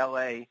was going to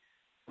L.A.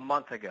 a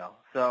month ago.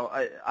 So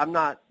I'm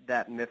not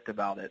that miffed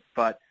about it.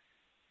 But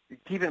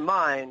keep in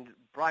mind,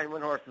 Brian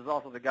Windhorst is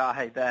also the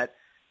guy that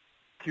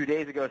 2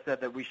 days ago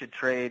said that we should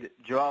trade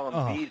Joel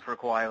Embiid for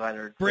Kawhi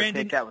Leonard. So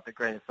Brandon, take that with a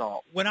grain of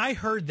salt. When I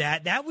heard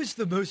that was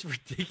the most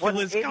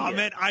ridiculous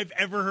comment I've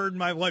ever heard in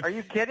my life. Are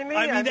you kidding me?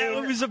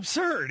 It was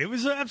absurd. It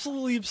was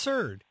absolutely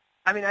absurd.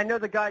 I know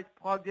the guy's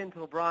plugged into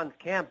LeBron's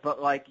camp, but,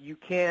 you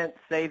can't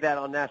say that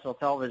on national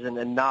television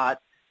and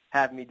not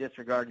have me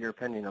disregard your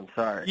opinion. I'm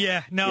sorry.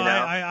 Yeah, no,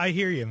 I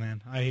hear you,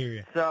 man. I hear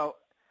you. So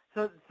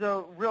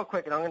real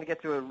quick, and I'm going to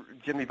get to a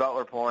Jimmy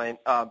Butler point,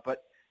 what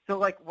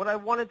I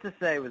wanted to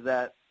say was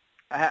that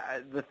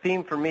the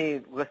theme for me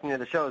listening to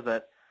the show is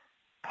that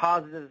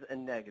positives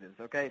and negatives,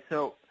 okay?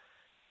 So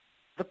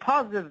the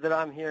positive that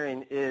I'm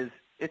hearing is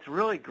it's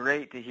really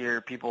great to hear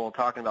people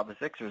talking about the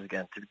Sixers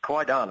again, to be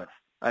quite honest.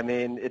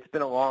 It's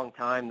been a long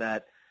time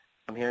that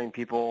I'm hearing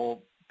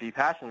people be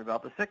passionate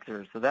about the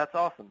Sixers, so that's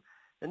awesome.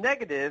 The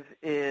negative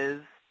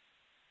is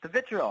the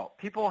vitriol.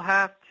 People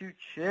have to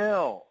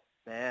chill,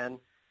 man,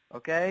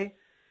 okay?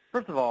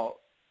 First of all,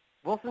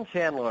 Wilson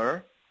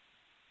Chandler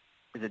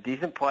is a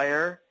decent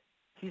player.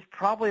 He's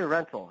probably a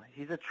rental.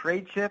 He's a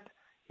trade chip.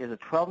 He has a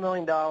 $12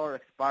 million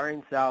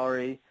expiring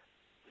salary.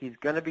 He's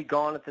going to be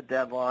gone at the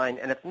deadline.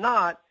 And if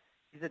not,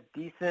 he's a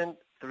decent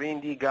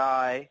 3-and-D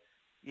guy,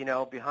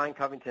 behind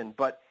Covington.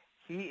 But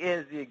he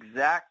is the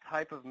exact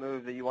type of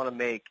move that you want to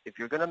make. If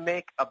you're going to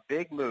make a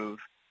big move,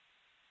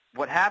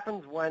 what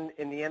happens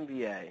in the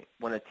NBA,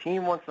 when a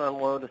team wants to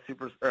unload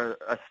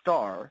a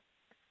star,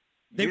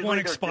 they want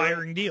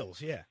expiring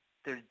deals, yeah.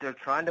 They're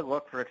trying to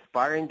look for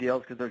expiring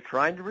deals because they're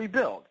trying to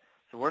rebuild.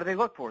 So what do they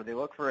look for? They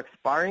look for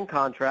expiring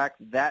contracts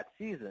that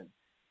season.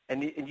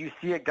 And you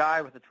see a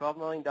guy with a $12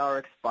 million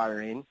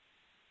expiring,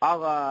 a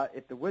la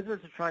if the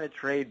Wizards are trying to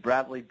trade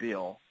Bradley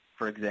Beal,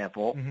 for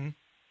example,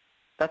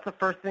 that's the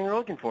first thing they're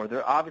looking for.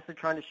 They're obviously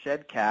trying to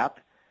shed cap.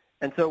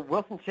 And so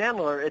Wilson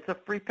Chandler, it's a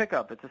free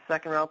pickup. It's a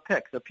second-round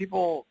pick. So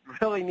people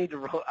really need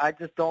to – I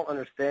just don't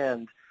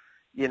understand,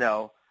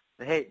 the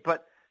hate.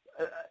 But,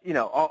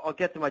 I'll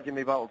get to my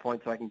Jimmy Butler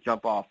point so I can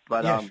jump off.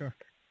 But sure.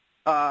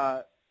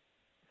 So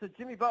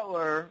Jimmy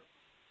Butler,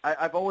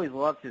 I've always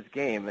loved his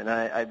game, and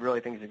I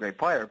really think he's a great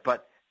player,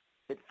 but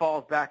it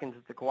falls back into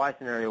the Kawhi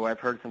scenario where I've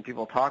heard some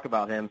people talk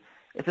about him.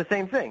 It's the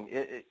same thing.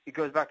 It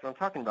goes back to what I'm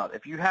talking about.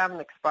 If you have an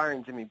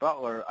expiring Jimmy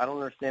Butler, I don't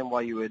understand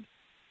why you would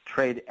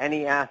trade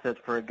any assets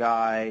for a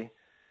guy,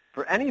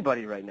 for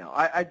anybody right now.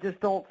 I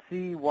just don't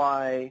see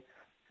why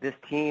this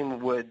team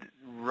would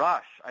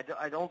rush.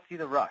 I don't see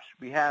the rush.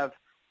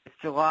 It's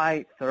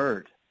July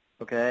 3rd,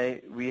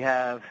 okay? We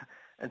have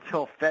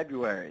until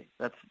February.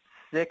 That's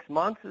 6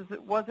 months,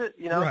 was it?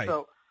 You know, right.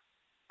 So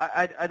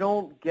I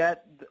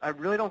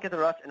really don't get the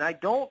rush, and I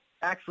don't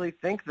actually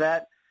think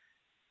that.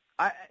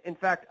 In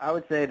fact, I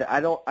would say that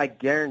I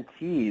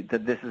guarantee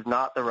that this is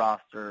not the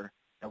roster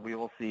that we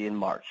will see in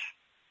March.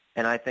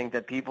 And I think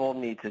that people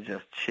need to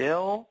just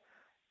chill.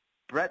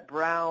 Brett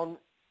Brown,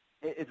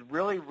 it's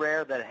really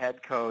rare that a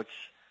head coach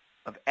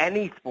of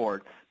any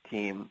sports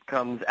team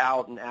comes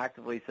out and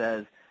actively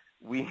says,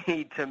 we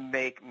need to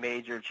make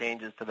major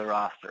changes to the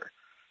roster.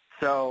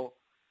 So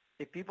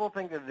if people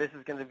think that this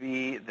is going to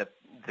be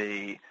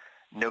the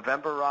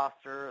November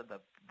roster,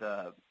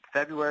 the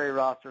February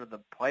roster, the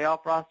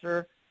playoff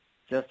roster,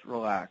 just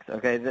relax,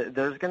 okay?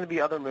 There's going to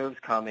be other moves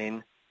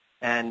coming,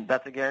 and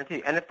that's a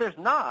guarantee. And if there's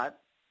not,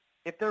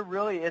 if there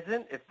really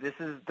isn't, if this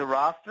is the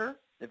roster,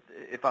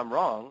 if I'm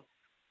wrong,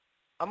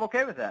 I'm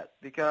okay with that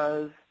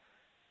because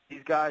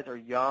these guys are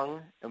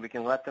young and we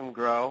can let them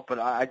grow. But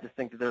I just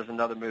think that there's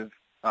another move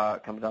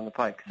coming down the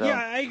pike. So, yeah,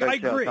 I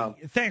agree.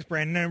 Thanks,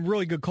 Brandon. A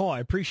really good call. I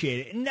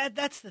appreciate it. And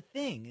that's the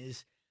thing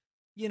is,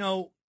 you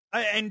know,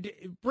 and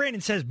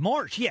Brandon says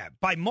March. Yeah,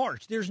 by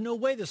March, there's no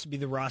way this will be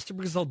the roster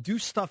because they'll do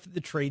stuff at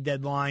the trade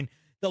deadline.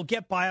 They'll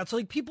get buyouts.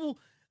 Like people,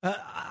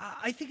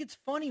 I think it's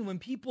funny when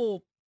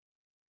people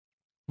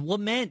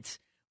lament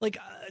like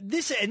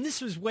this, and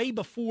this was way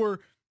before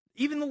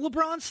even the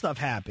LeBron stuff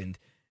happened,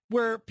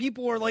 where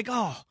people are like,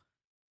 oh,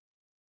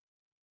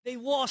 they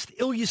lost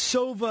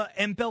Ilyasova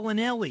and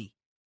Bellinelli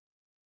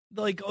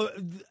like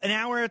an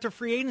hour after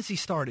free agency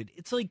started.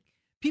 It's like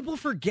people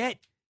forget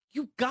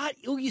you got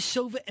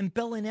Ilyasova and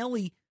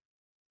Bellinelli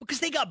because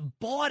they got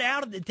bought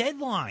out at the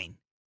deadline.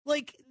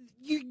 Like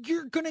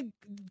you're gonna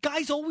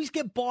guys always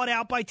get bought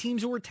out by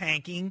teams who are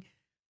tanking.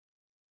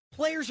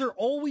 Players are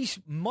always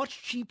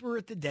much cheaper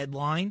at the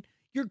deadline.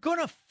 You're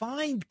gonna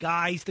find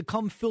guys to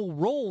come fill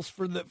roles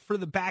for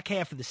the back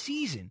half of the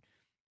season,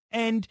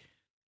 and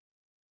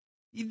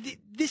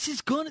this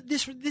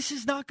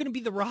is not gonna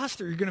be the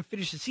roster you're gonna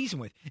finish the season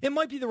with. It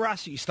might be the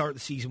roster you start the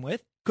season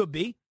with, could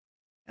be,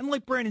 and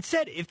like Brandon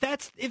said, if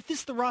this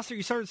is the roster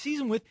you start the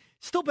season with,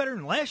 still better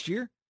than last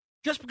year,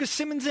 just because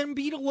Simmons and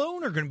Embiid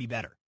alone are gonna be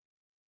better,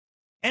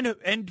 and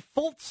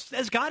Fultz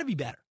has got to be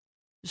better.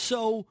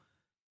 So,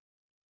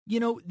 you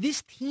know,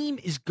 this team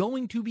is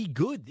going to be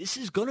good. This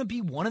is going to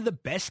be one of the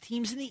best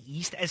teams in the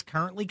East as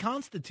currently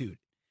constituted.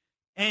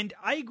 And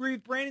I agree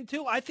with Brandon,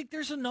 too. I think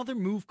there's another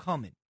move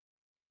coming.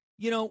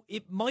 You know,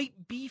 it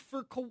might be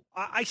for Kawhi.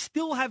 I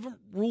still haven't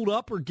ruled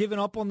up or given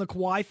up on the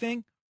Kawhi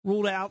thing,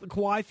 ruled out the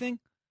Kawhi thing.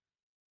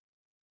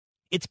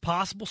 It's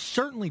possible,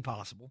 certainly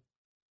possible.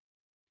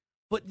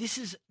 But this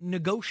is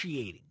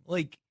negotiating.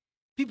 Like,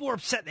 people are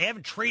upset they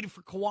haven't traded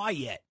for Kawhi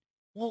yet.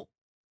 Well,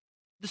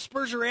 the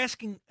Spurs are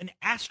asking an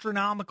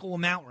astronomical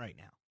amount right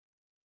now.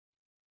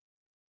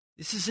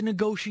 This is a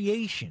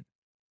negotiation.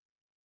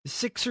 The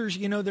Sixers,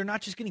 you know, they're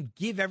not just going to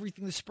give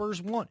everything the Spurs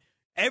want.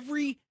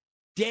 Every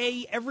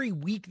day, every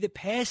week that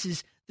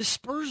passes, the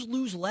Spurs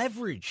lose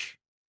leverage.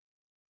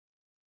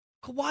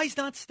 Kawhi's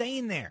not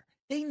staying there.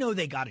 They know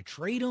they got to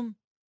trade him.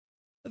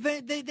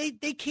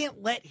 They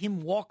can't let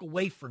him walk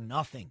away for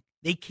nothing.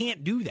 They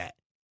can't do that.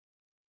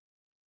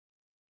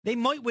 They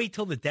might wait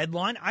till the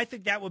deadline. I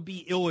think that would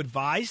be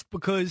ill-advised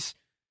because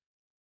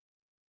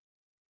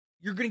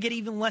you're going to get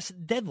even less at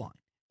the deadline.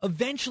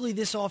 Eventually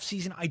this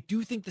offseason, I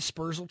do think the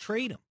Spurs will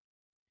trade him.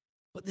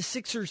 But the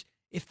Sixers,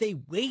 if they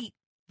wait,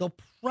 they'll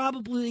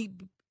probably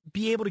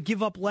be able to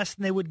give up less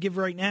than they would give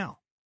right now.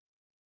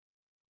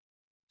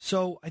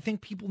 So I think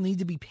people need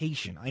to be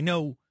patient. I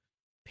know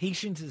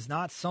patience is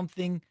not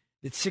something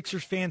that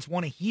Sixers fans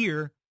want to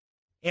hear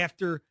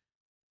after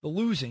the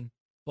losing,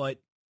 but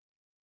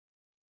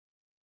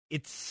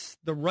it's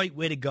the right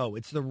way to go.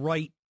 It's the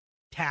right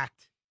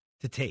tact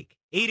to take.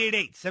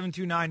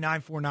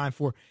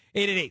 888-729-9494.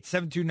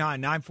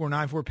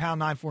 888-729-9494, pound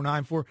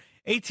 9494.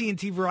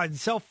 AT&T, Verizon.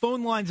 Cell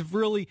phone lines have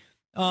really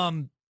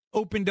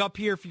opened up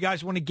here if you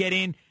guys want to get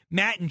in.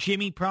 Matt and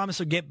Jimmy, promise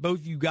I'll get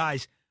both of you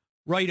guys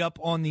right up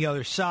on the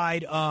other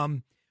side.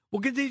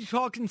 We'll continue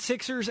talking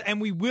Sixers,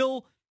 and we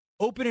will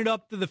open it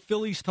up to the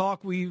Phillies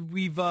talk.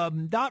 We've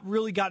not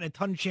really gotten a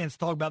ton of chance to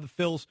talk about the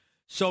Phils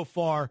so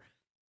far.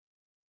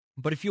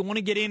 But if you want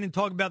to get in and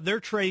talk about their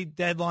trade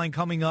deadline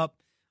coming up,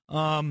 we're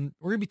going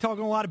to be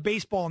talking a lot of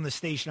baseball on the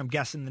station, I'm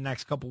guessing, the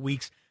next couple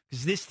weeks,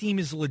 because this team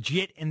is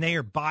legit and they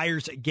are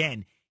buyers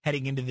again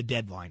heading into the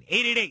deadline.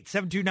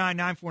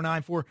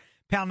 888-729-9494,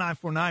 pound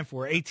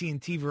 9494,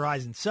 AT&T,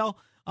 Verizon, Cell.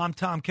 I'm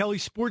Tom Kelly,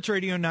 Sports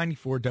Radio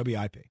 94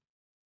 WIP.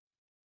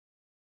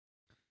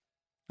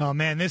 Oh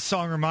man, this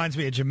song reminds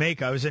me of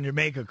Jamaica. I was in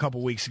Jamaica a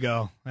couple weeks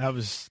ago. That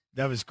was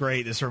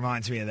great. This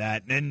reminds me of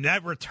that. And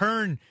that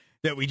return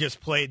that we just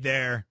played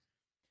there.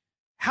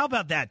 How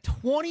about that?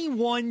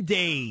 21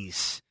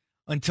 days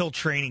until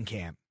training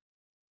camp.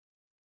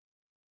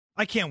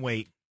 I can't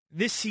wait.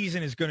 This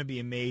season is going to be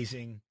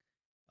amazing.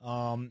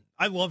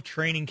 I love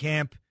training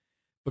camp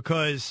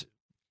because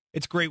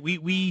it's great.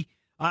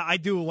 I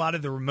do a lot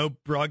of the remote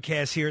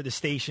broadcasts here at the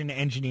station,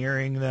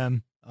 engineering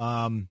them.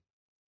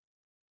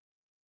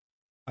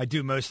 I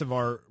do most of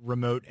our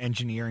remote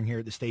engineering here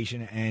at the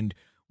station, and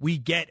we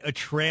get a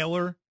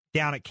trailer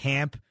down at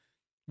camp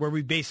where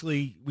we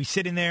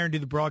sit in there and do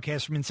the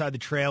broadcast from inside the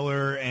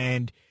trailer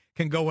and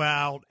can go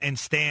out and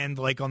stand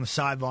like on the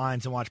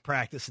sidelines and watch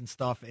practice and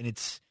stuff. And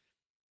it's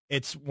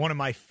one of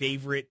my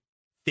favorite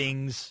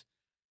things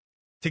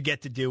to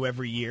get to do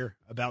every year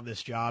about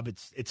this job.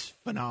 It's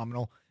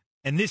phenomenal.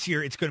 And this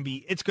year it's going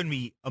to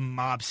be a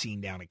mob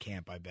scene down at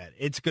camp. I bet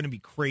it's going to be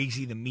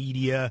crazy. The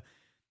media,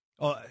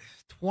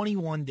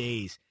 21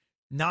 days.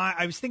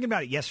 I was thinking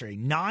about it yesterday.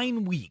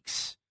 9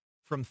 weeks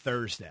from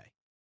Thursday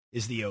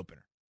is the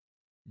opener.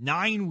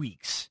 9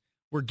 weeks.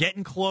 We're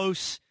getting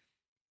close.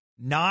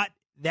 Not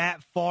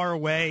that far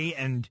away,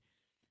 and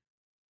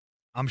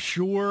I'm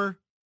sure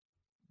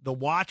the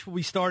watch will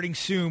be starting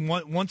soon.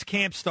 Once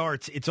camp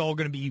starts, it's all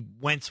going to be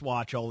Wentz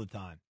watch all the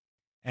time.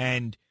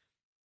 And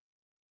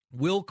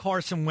will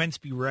Carson Wentz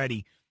be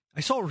ready?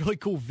 I saw a really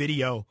cool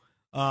video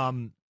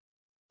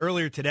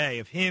earlier today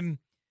of him.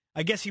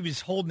 I guess he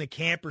was holding a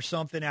camp or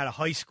something out of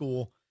high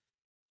school,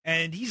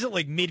 and he's at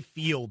like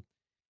midfield,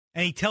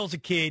 and he tells a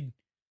kid,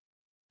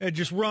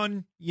 just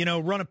run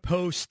a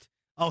post.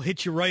 I'll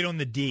hit you right on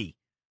the D.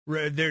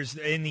 There's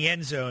in the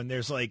end zone.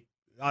 There's like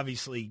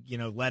obviously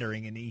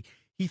lettering, and he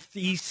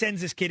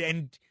sends this kid,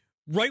 and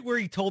right where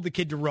he told the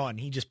kid to run,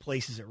 he just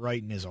places it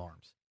right in his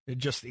arms. They're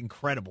just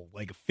incredible,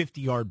 like a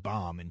 50-yard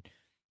bomb. And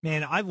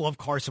man, I love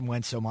Carson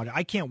Wentz so much.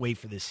 I can't wait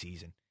for this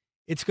season.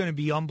 It's going to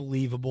be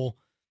unbelievable.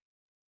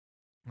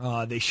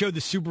 They showed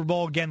the Super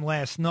Bowl again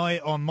last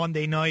night on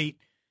Monday night.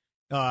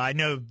 I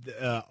know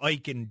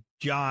Ike and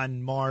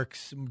John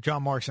Marks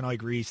and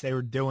Ike Reese, they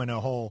were doing a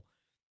whole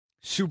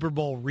Super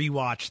Bowl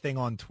rewatch thing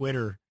on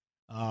Twitter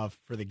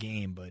for the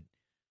game. But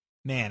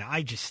man,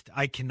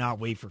 I cannot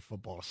wait for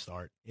football to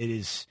start.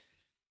 It's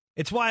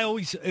why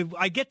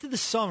I get to the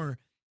summer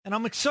and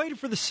I'm excited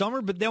for the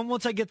summer, but then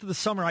once I get to the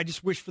summer, I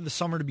just wish for the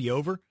summer to be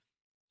over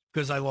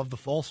because I love the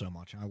fall so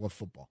much and I love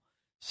football.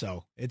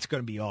 So it's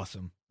going to be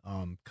awesome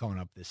coming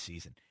up this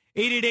season.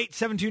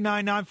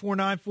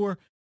 888-729-9494.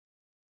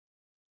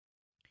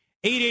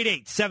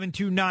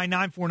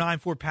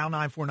 888-729-9494, pound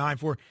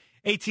 9494.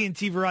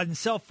 AT&T Verizon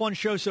Cell. Fun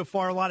show so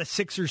far. A lot of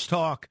Sixers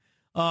talk.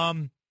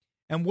 And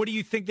what do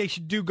you think they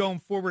should do going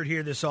forward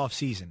here this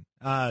offseason?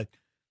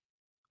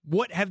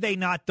 What have they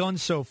not done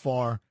so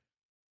far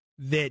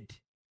that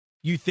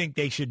you think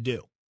they should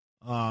do?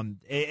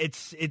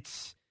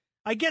 It's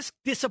I guess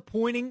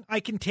disappointing.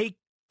 I can take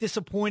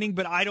disappointing,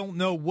 but I don't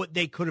know what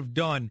they could have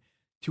done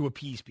to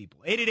appease people.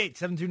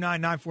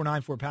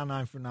 888-729-9494, pound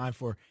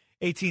 9494.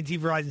 AT&T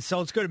Verizon Cell.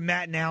 Let's go to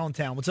Matt in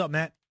Allentown. What's up,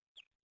 Matt?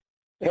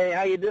 Hey,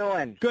 how you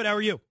doing? Good. How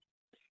are you?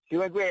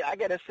 Doing great. I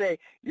got to say,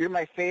 you're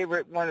my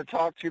favorite one to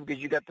talk to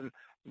because you got the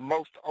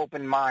most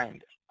open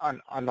mind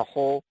on the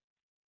whole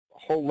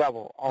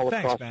level,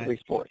 across three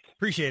sports.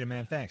 Appreciate it,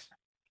 man. Thanks.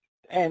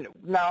 And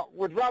now,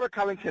 with Robert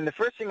Covington, the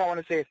first thing I want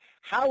to say is,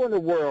 how in the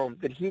world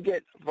did he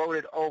get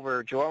voted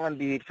over Joel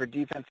Embiid for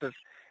defensive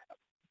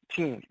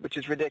team, which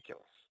is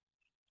ridiculous?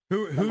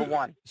 Who? Number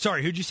one.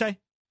 Sorry, who'd you say?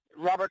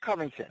 Robert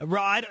Covington.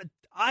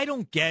 I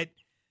don't get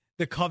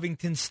the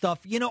Covington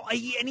stuff. And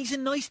he's a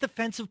nice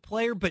defensive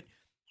player, but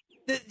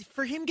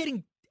for him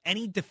getting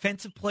any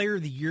defensive player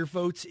of the year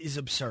votes is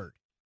absurd.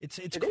 It's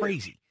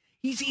crazy.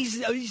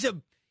 He's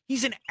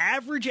an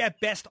average at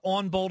best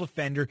on-ball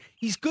defender.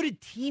 He's good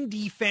at team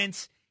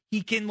defense.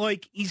 He's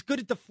good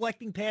at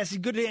deflecting passes. He's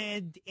good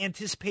at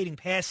anticipating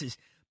passes,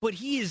 but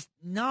he's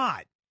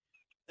not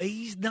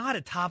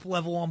a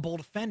top-level on-ball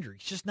defender.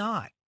 He's just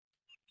not.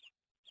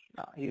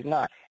 No, he's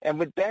not. And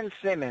with Ben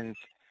Simmons...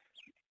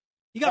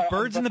 You got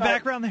birds in the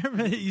background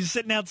there? You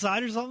sitting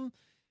outside or something?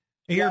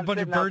 I hear a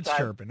bunch of birds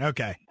chirping.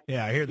 Okay.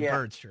 Yeah, I hear the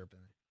birds chirping.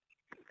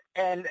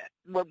 And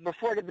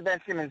before I get to Ben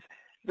Simmons,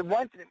 the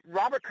one thing,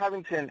 Robert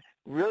Covington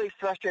really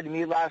frustrated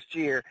me last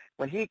year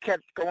when he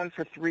kept going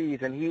for threes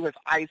and he was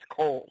ice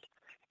cold.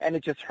 And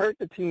it just hurt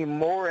the team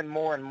more and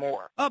more and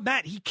more. Oh,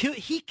 Matt, he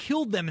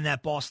killed them in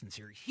that Boston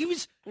series. He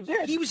was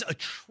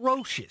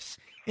atrocious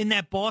in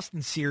that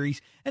Boston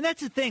series. And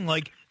that's the thing,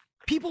 like,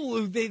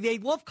 people, they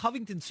love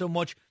Covington so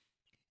much.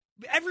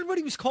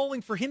 Everybody was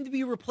calling for him to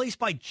be replaced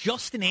by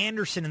Justin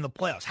Anderson in the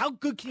playoffs. How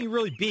good can he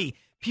really be?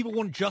 People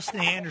want Justin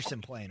Anderson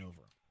playing over him.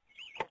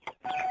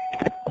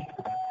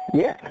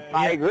 Yeah,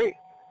 I agree.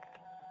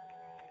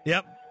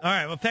 Yep. All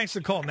right. Well, thanks for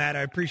the call, Matt.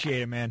 I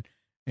appreciate it, man.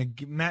 And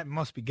Matt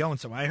must be going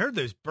somewhere. I heard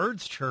those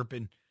birds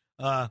chirping,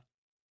 kind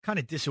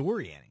of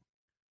disorienting.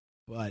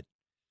 But,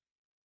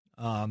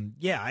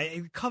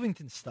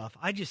 Covington stuff,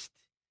 I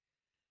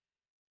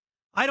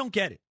don't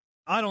get it.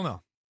 I don't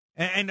know.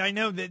 And I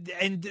know that,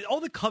 and all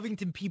the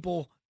Covington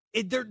people,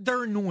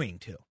 they're annoying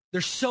too.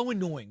 They're so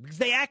annoying because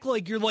they act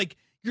like you're like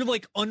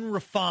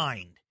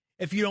unrefined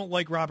if you don't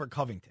like Robert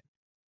Covington.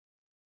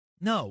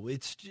 No,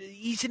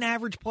 he's an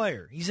average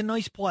player. He's a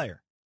nice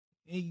player.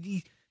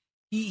 He's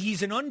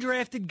an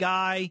undrafted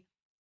guy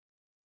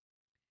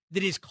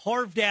that has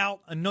carved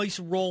out a nice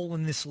role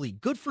in this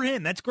league. Good for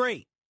him. That's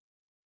great.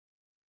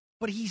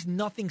 But he's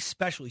nothing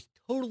special. He's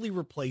totally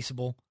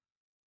replaceable.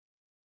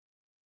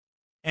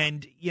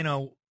 And, you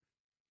know,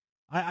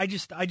 I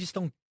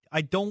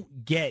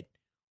don't get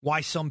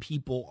why some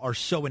people are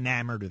so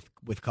enamored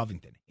with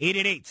Covington.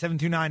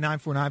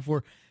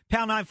 888-729-9494,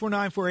 pound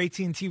 949 for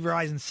AT&T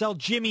Verizon. Sell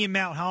Jimmy and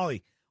Mount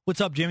Holly.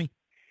 What's up, Jimmy?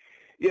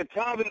 Yeah,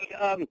 Tommy,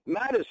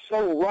 Matt is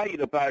so right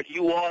about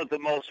you are the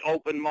most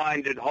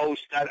open-minded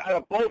host out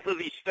of both of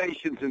these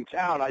stations in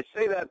town. I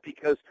say that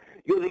because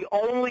you're the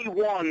only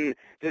one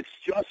that's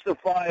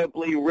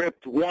justifiably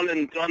ripped one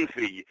and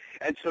Dunphy.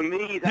 And to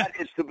me, that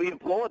is to be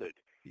applauded.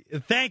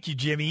 Thank you,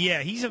 Jimmy.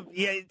 Yeah,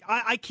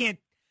 I can't.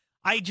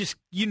 I just,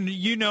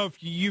 you know,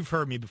 if you've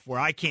heard me before,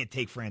 I can't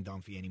take Fran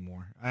Dunphy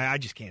anymore. I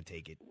just can't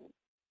take it.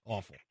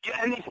 Awful. Yeah,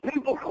 and these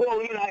people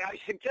call in. I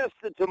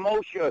suggested to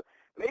Moshe,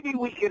 maybe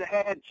we could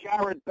add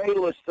Jared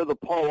Bayless to the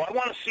poll. I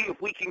want to see if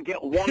we can get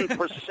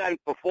 1%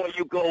 before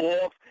you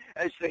go off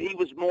as to he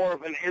was more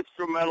of an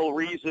instrumental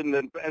reason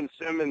than Ben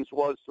Simmons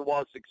was to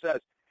our success.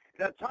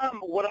 Now, Tom,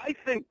 what I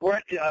think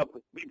Brett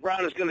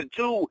Brown is going to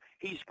do,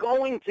 he's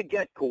going to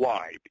get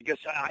Kawhi because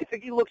I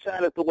think he looks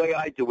at it the way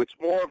I do. It's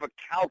more of a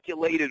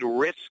calculated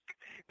risk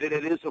than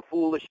it is a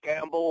foolish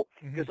gamble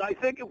because I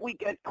think if we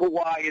get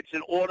Kawhi, it's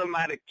an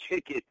automatic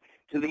ticket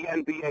to the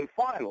NBA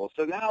Finals.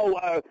 So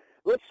now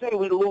let's say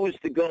we lose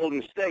to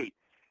Golden State.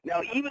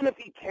 Now, even if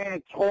he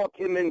can't talk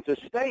him into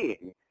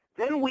staying,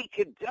 then we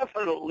could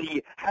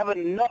definitely have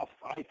enough,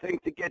 I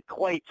think, to get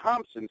Klay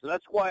Thompson. So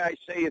that's why I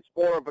say it's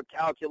more of a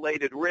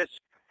calculated risk.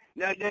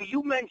 Now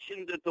you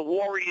mentioned that the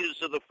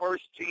Warriors are the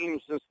first team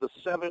since the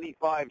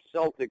 75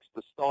 Celtics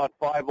to start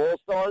 5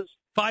 All-Stars.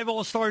 5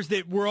 All-Stars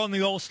that were on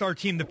the All-Star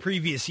team the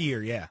previous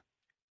year, yeah.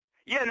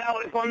 Yeah, now,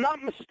 if I'm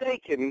not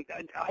mistaken,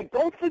 I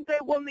don't think they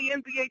won the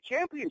NBA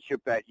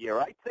championship that year.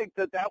 I think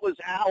that was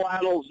Al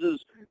Attles'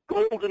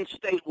 Golden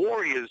State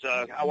Warriors.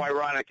 How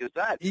ironic is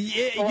that?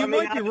 Yeah, so, you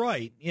might be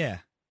right, yeah.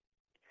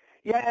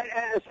 Yeah,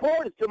 and as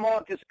far as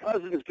DeMarcus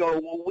Cousins go,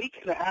 well, we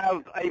could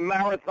have a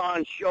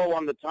marathon show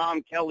on the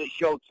Tom Kelly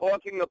Show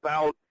talking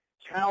about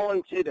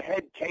talented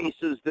head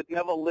cases that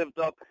never lived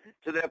up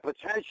to their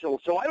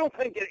potential. So I don't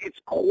think it's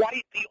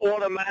quite the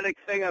automatic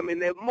thing. I mean,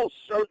 they most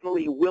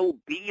certainly will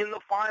be in the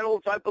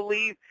finals, I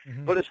believe.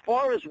 But as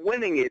far as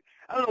winning it,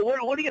 I don't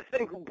know, what do you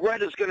think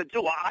Brett is going to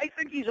do? I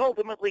think he's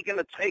ultimately going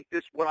to take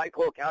this, what I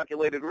call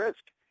calculated risk.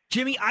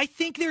 Jimmy, I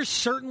think there's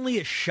certainly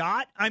a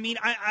shot. I mean,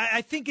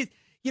 I think it,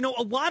 you know,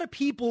 a lot of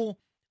people,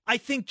 I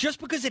think just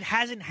because it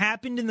hasn't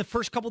happened in the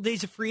first couple of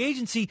days of free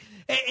agency,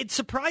 it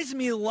surprises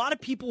me. A lot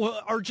of people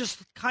are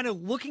just kind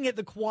of looking at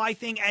the Kawhi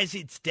thing as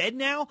it's dead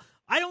now.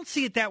 I don't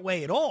see it that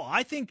way at all.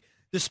 I think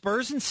the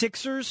Spurs and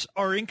Sixers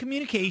are in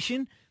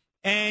communication,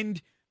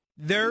 and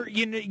they're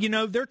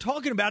they're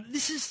talking about it.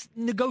 This is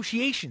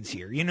negotiations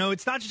here. You know,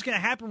 it's not just going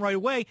to happen right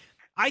away.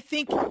 I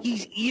think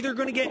he's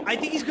going to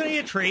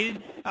get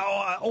traded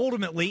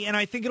ultimately, and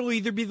I think it'll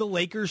either be the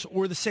Lakers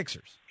or the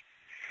Sixers.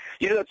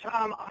 You know,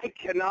 Tom, I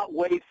cannot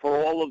wait for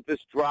all of this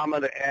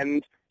drama to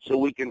end so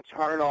we can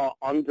turn our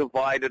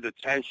undivided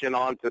attention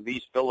onto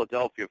these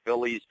Philadelphia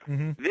Phillies.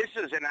 This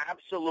is an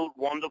absolute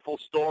wonderful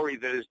story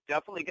that is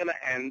definitely going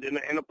to end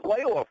in a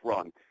playoff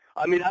run.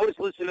 I mean, I was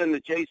listening to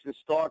Jason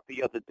Stark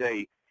the other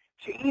day.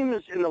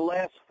 Teams in the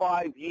last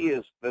 5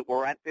 years that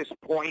were at this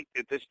point,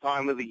 at this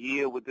time of the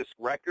year with this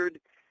record,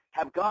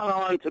 have gone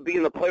on to be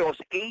in the playoffs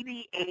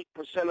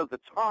 88% of the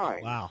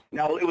time. Wow.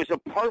 Now, it was a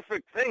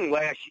perfect thing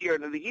last year,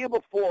 and the year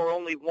before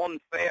only one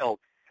failed.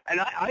 And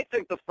I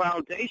think the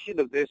foundation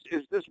of this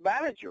is this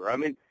manager. I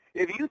mean,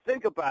 if you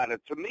think about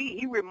it, to me,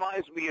 he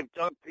reminds me of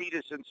Doug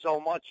Peterson so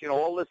much, you know,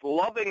 all this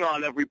loving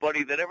on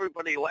everybody that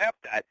everybody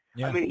laughed at.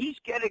 Yeah. I mean, he's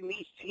getting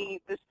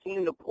this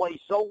team to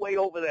play so way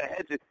over their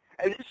heads.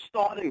 And this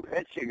starting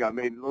pitching, I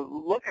mean,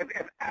 look,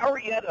 if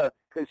Arrieta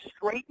can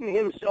straighten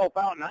himself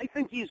out, and I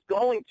think he's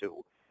going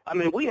to, I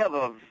mean, we have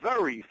a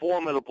very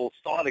formidable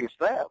starting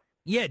staff.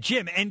 Yeah,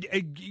 Jim, and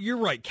you're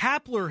right.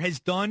 Kapler has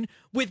done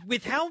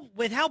with how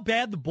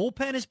bad the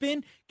bullpen has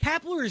been.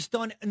 Kapler has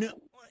done an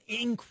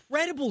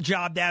incredible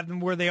job to have them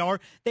where they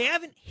are. They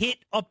haven't hit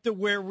up to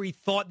where we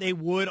thought they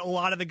would. A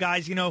lot of the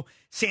guys, you know,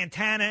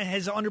 Santana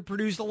has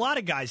underproduced. A lot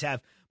of guys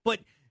have, but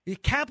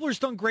Kapler's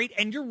done great.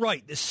 And you're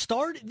right.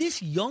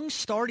 This young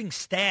starting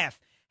staff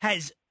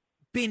has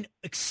been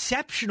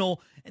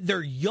exceptional.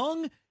 They're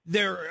young.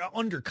 They're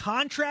under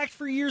contract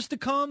for years to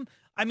come.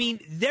 I mean,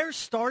 their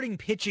starting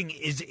pitching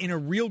is in a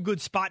real good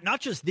spot, not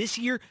just this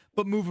year,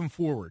 but moving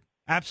forward.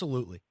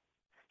 Absolutely.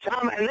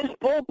 Tom, and this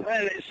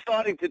bullpen is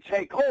starting to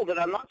take hold, and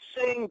I'm not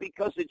saying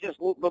because of just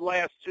the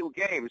last 2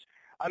 games.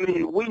 I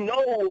mean, we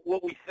know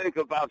what we think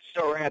about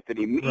Sir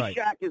Anthony.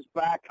 Meshack is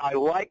back. I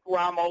like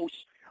Ramos.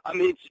 I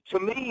mean, to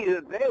me,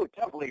 they're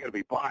definitely going to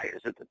be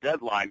buyers at the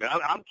deadline.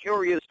 I'm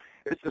curious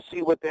as to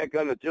see what they're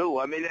going to do.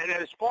 I mean, and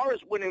as far as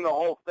winning the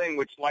whole thing,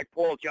 which, like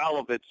Paul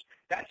Jalovic,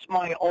 that's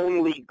my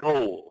only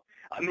goal.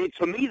 I mean,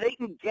 to me, they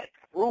can get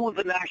through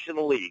the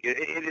National League.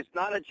 It is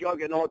not a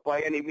juggernaut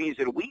by any means.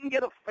 And we can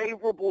get a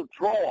favorable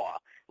draw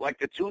like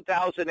the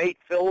 2008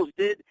 Phils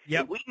did.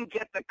 Yep. If we can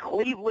get the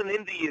Cleveland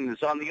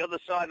Indians on the other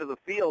side of the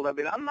field, I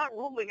mean, I'm not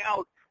ruling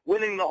out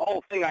winning the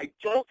whole thing. I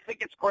don't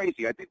think it's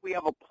crazy. I think we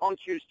have a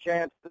puncher's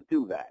chance to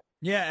do that.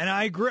 Yeah, and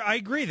I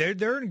agree.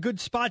 They're in a good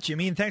spot,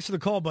 Jimmy. And thanks for the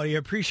call, buddy. I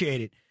appreciate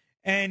it.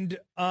 And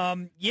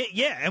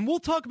yeah, and we'll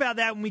talk about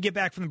that when we get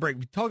back from the break.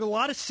 We talk a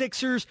lot of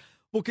Sixers.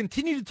 We'll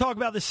continue to talk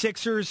about the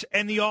Sixers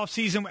and the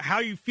offseason, how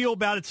you feel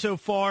about it so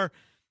far,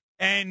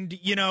 and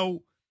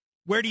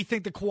where do you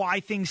think the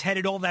Kawhi thing's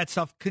headed? All that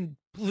stuff.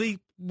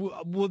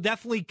 We'll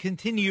definitely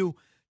continue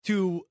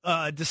to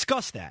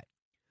discuss that.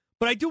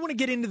 But I do want to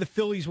get into the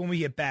Phillies when we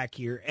get back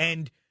here.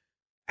 And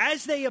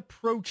as they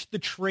approach the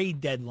trade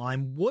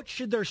deadline, what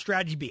should their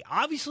strategy be?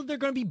 Obviously, they're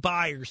going to be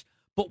buyers,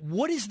 but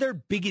what is their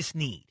biggest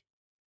need?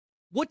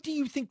 What do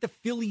you think the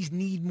Phillies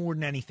need more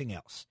than anything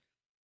else?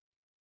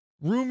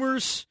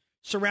 Rumors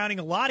surrounding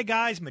a lot of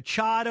guys,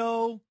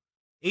 Machado,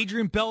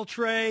 Adrian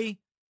Beltre,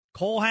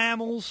 Cole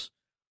Hamels.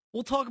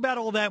 We'll talk about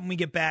all that when we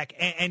get back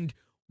and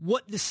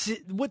what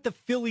the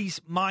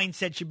Phillies'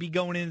 mindset should be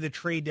going into the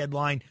trade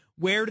deadline.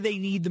 Where do they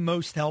need the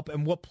most help,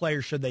 and what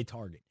players should they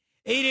target?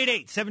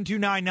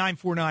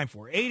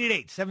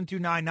 888-729-9494.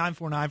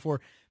 888-729-9494.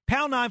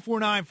 Pound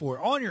 9494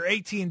 on your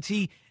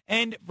AT&T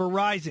and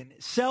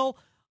Verizon. Sell.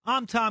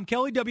 I'm Tom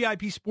Kelly,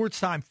 WIP Sports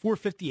Time,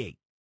 458.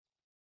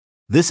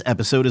 This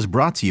episode is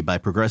brought to you by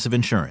Progressive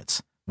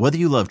Insurance. Whether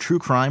you love true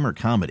crime or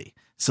comedy,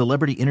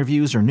 celebrity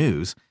interviews or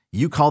news,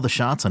 you call the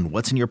shots on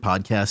what's in your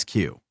podcast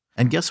queue.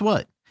 And guess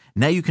what?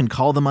 Now you can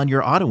call them on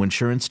your auto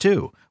insurance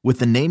too with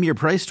the Name Your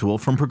Price tool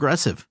from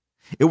Progressive.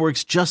 It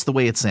works just the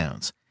way it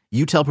sounds.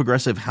 You tell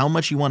Progressive how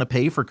much you want to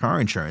pay for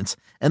car insurance,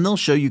 and they'll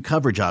show you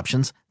coverage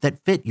options that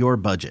fit your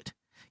budget.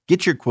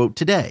 Get your quote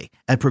today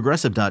at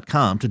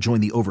Progressive.com to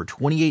join the over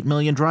 28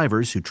 million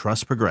drivers who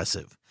trust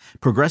Progressive.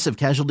 Progressive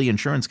Casualty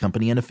Insurance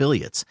Company and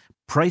Affiliates.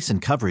 Price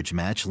and coverage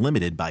match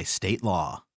limited by state law.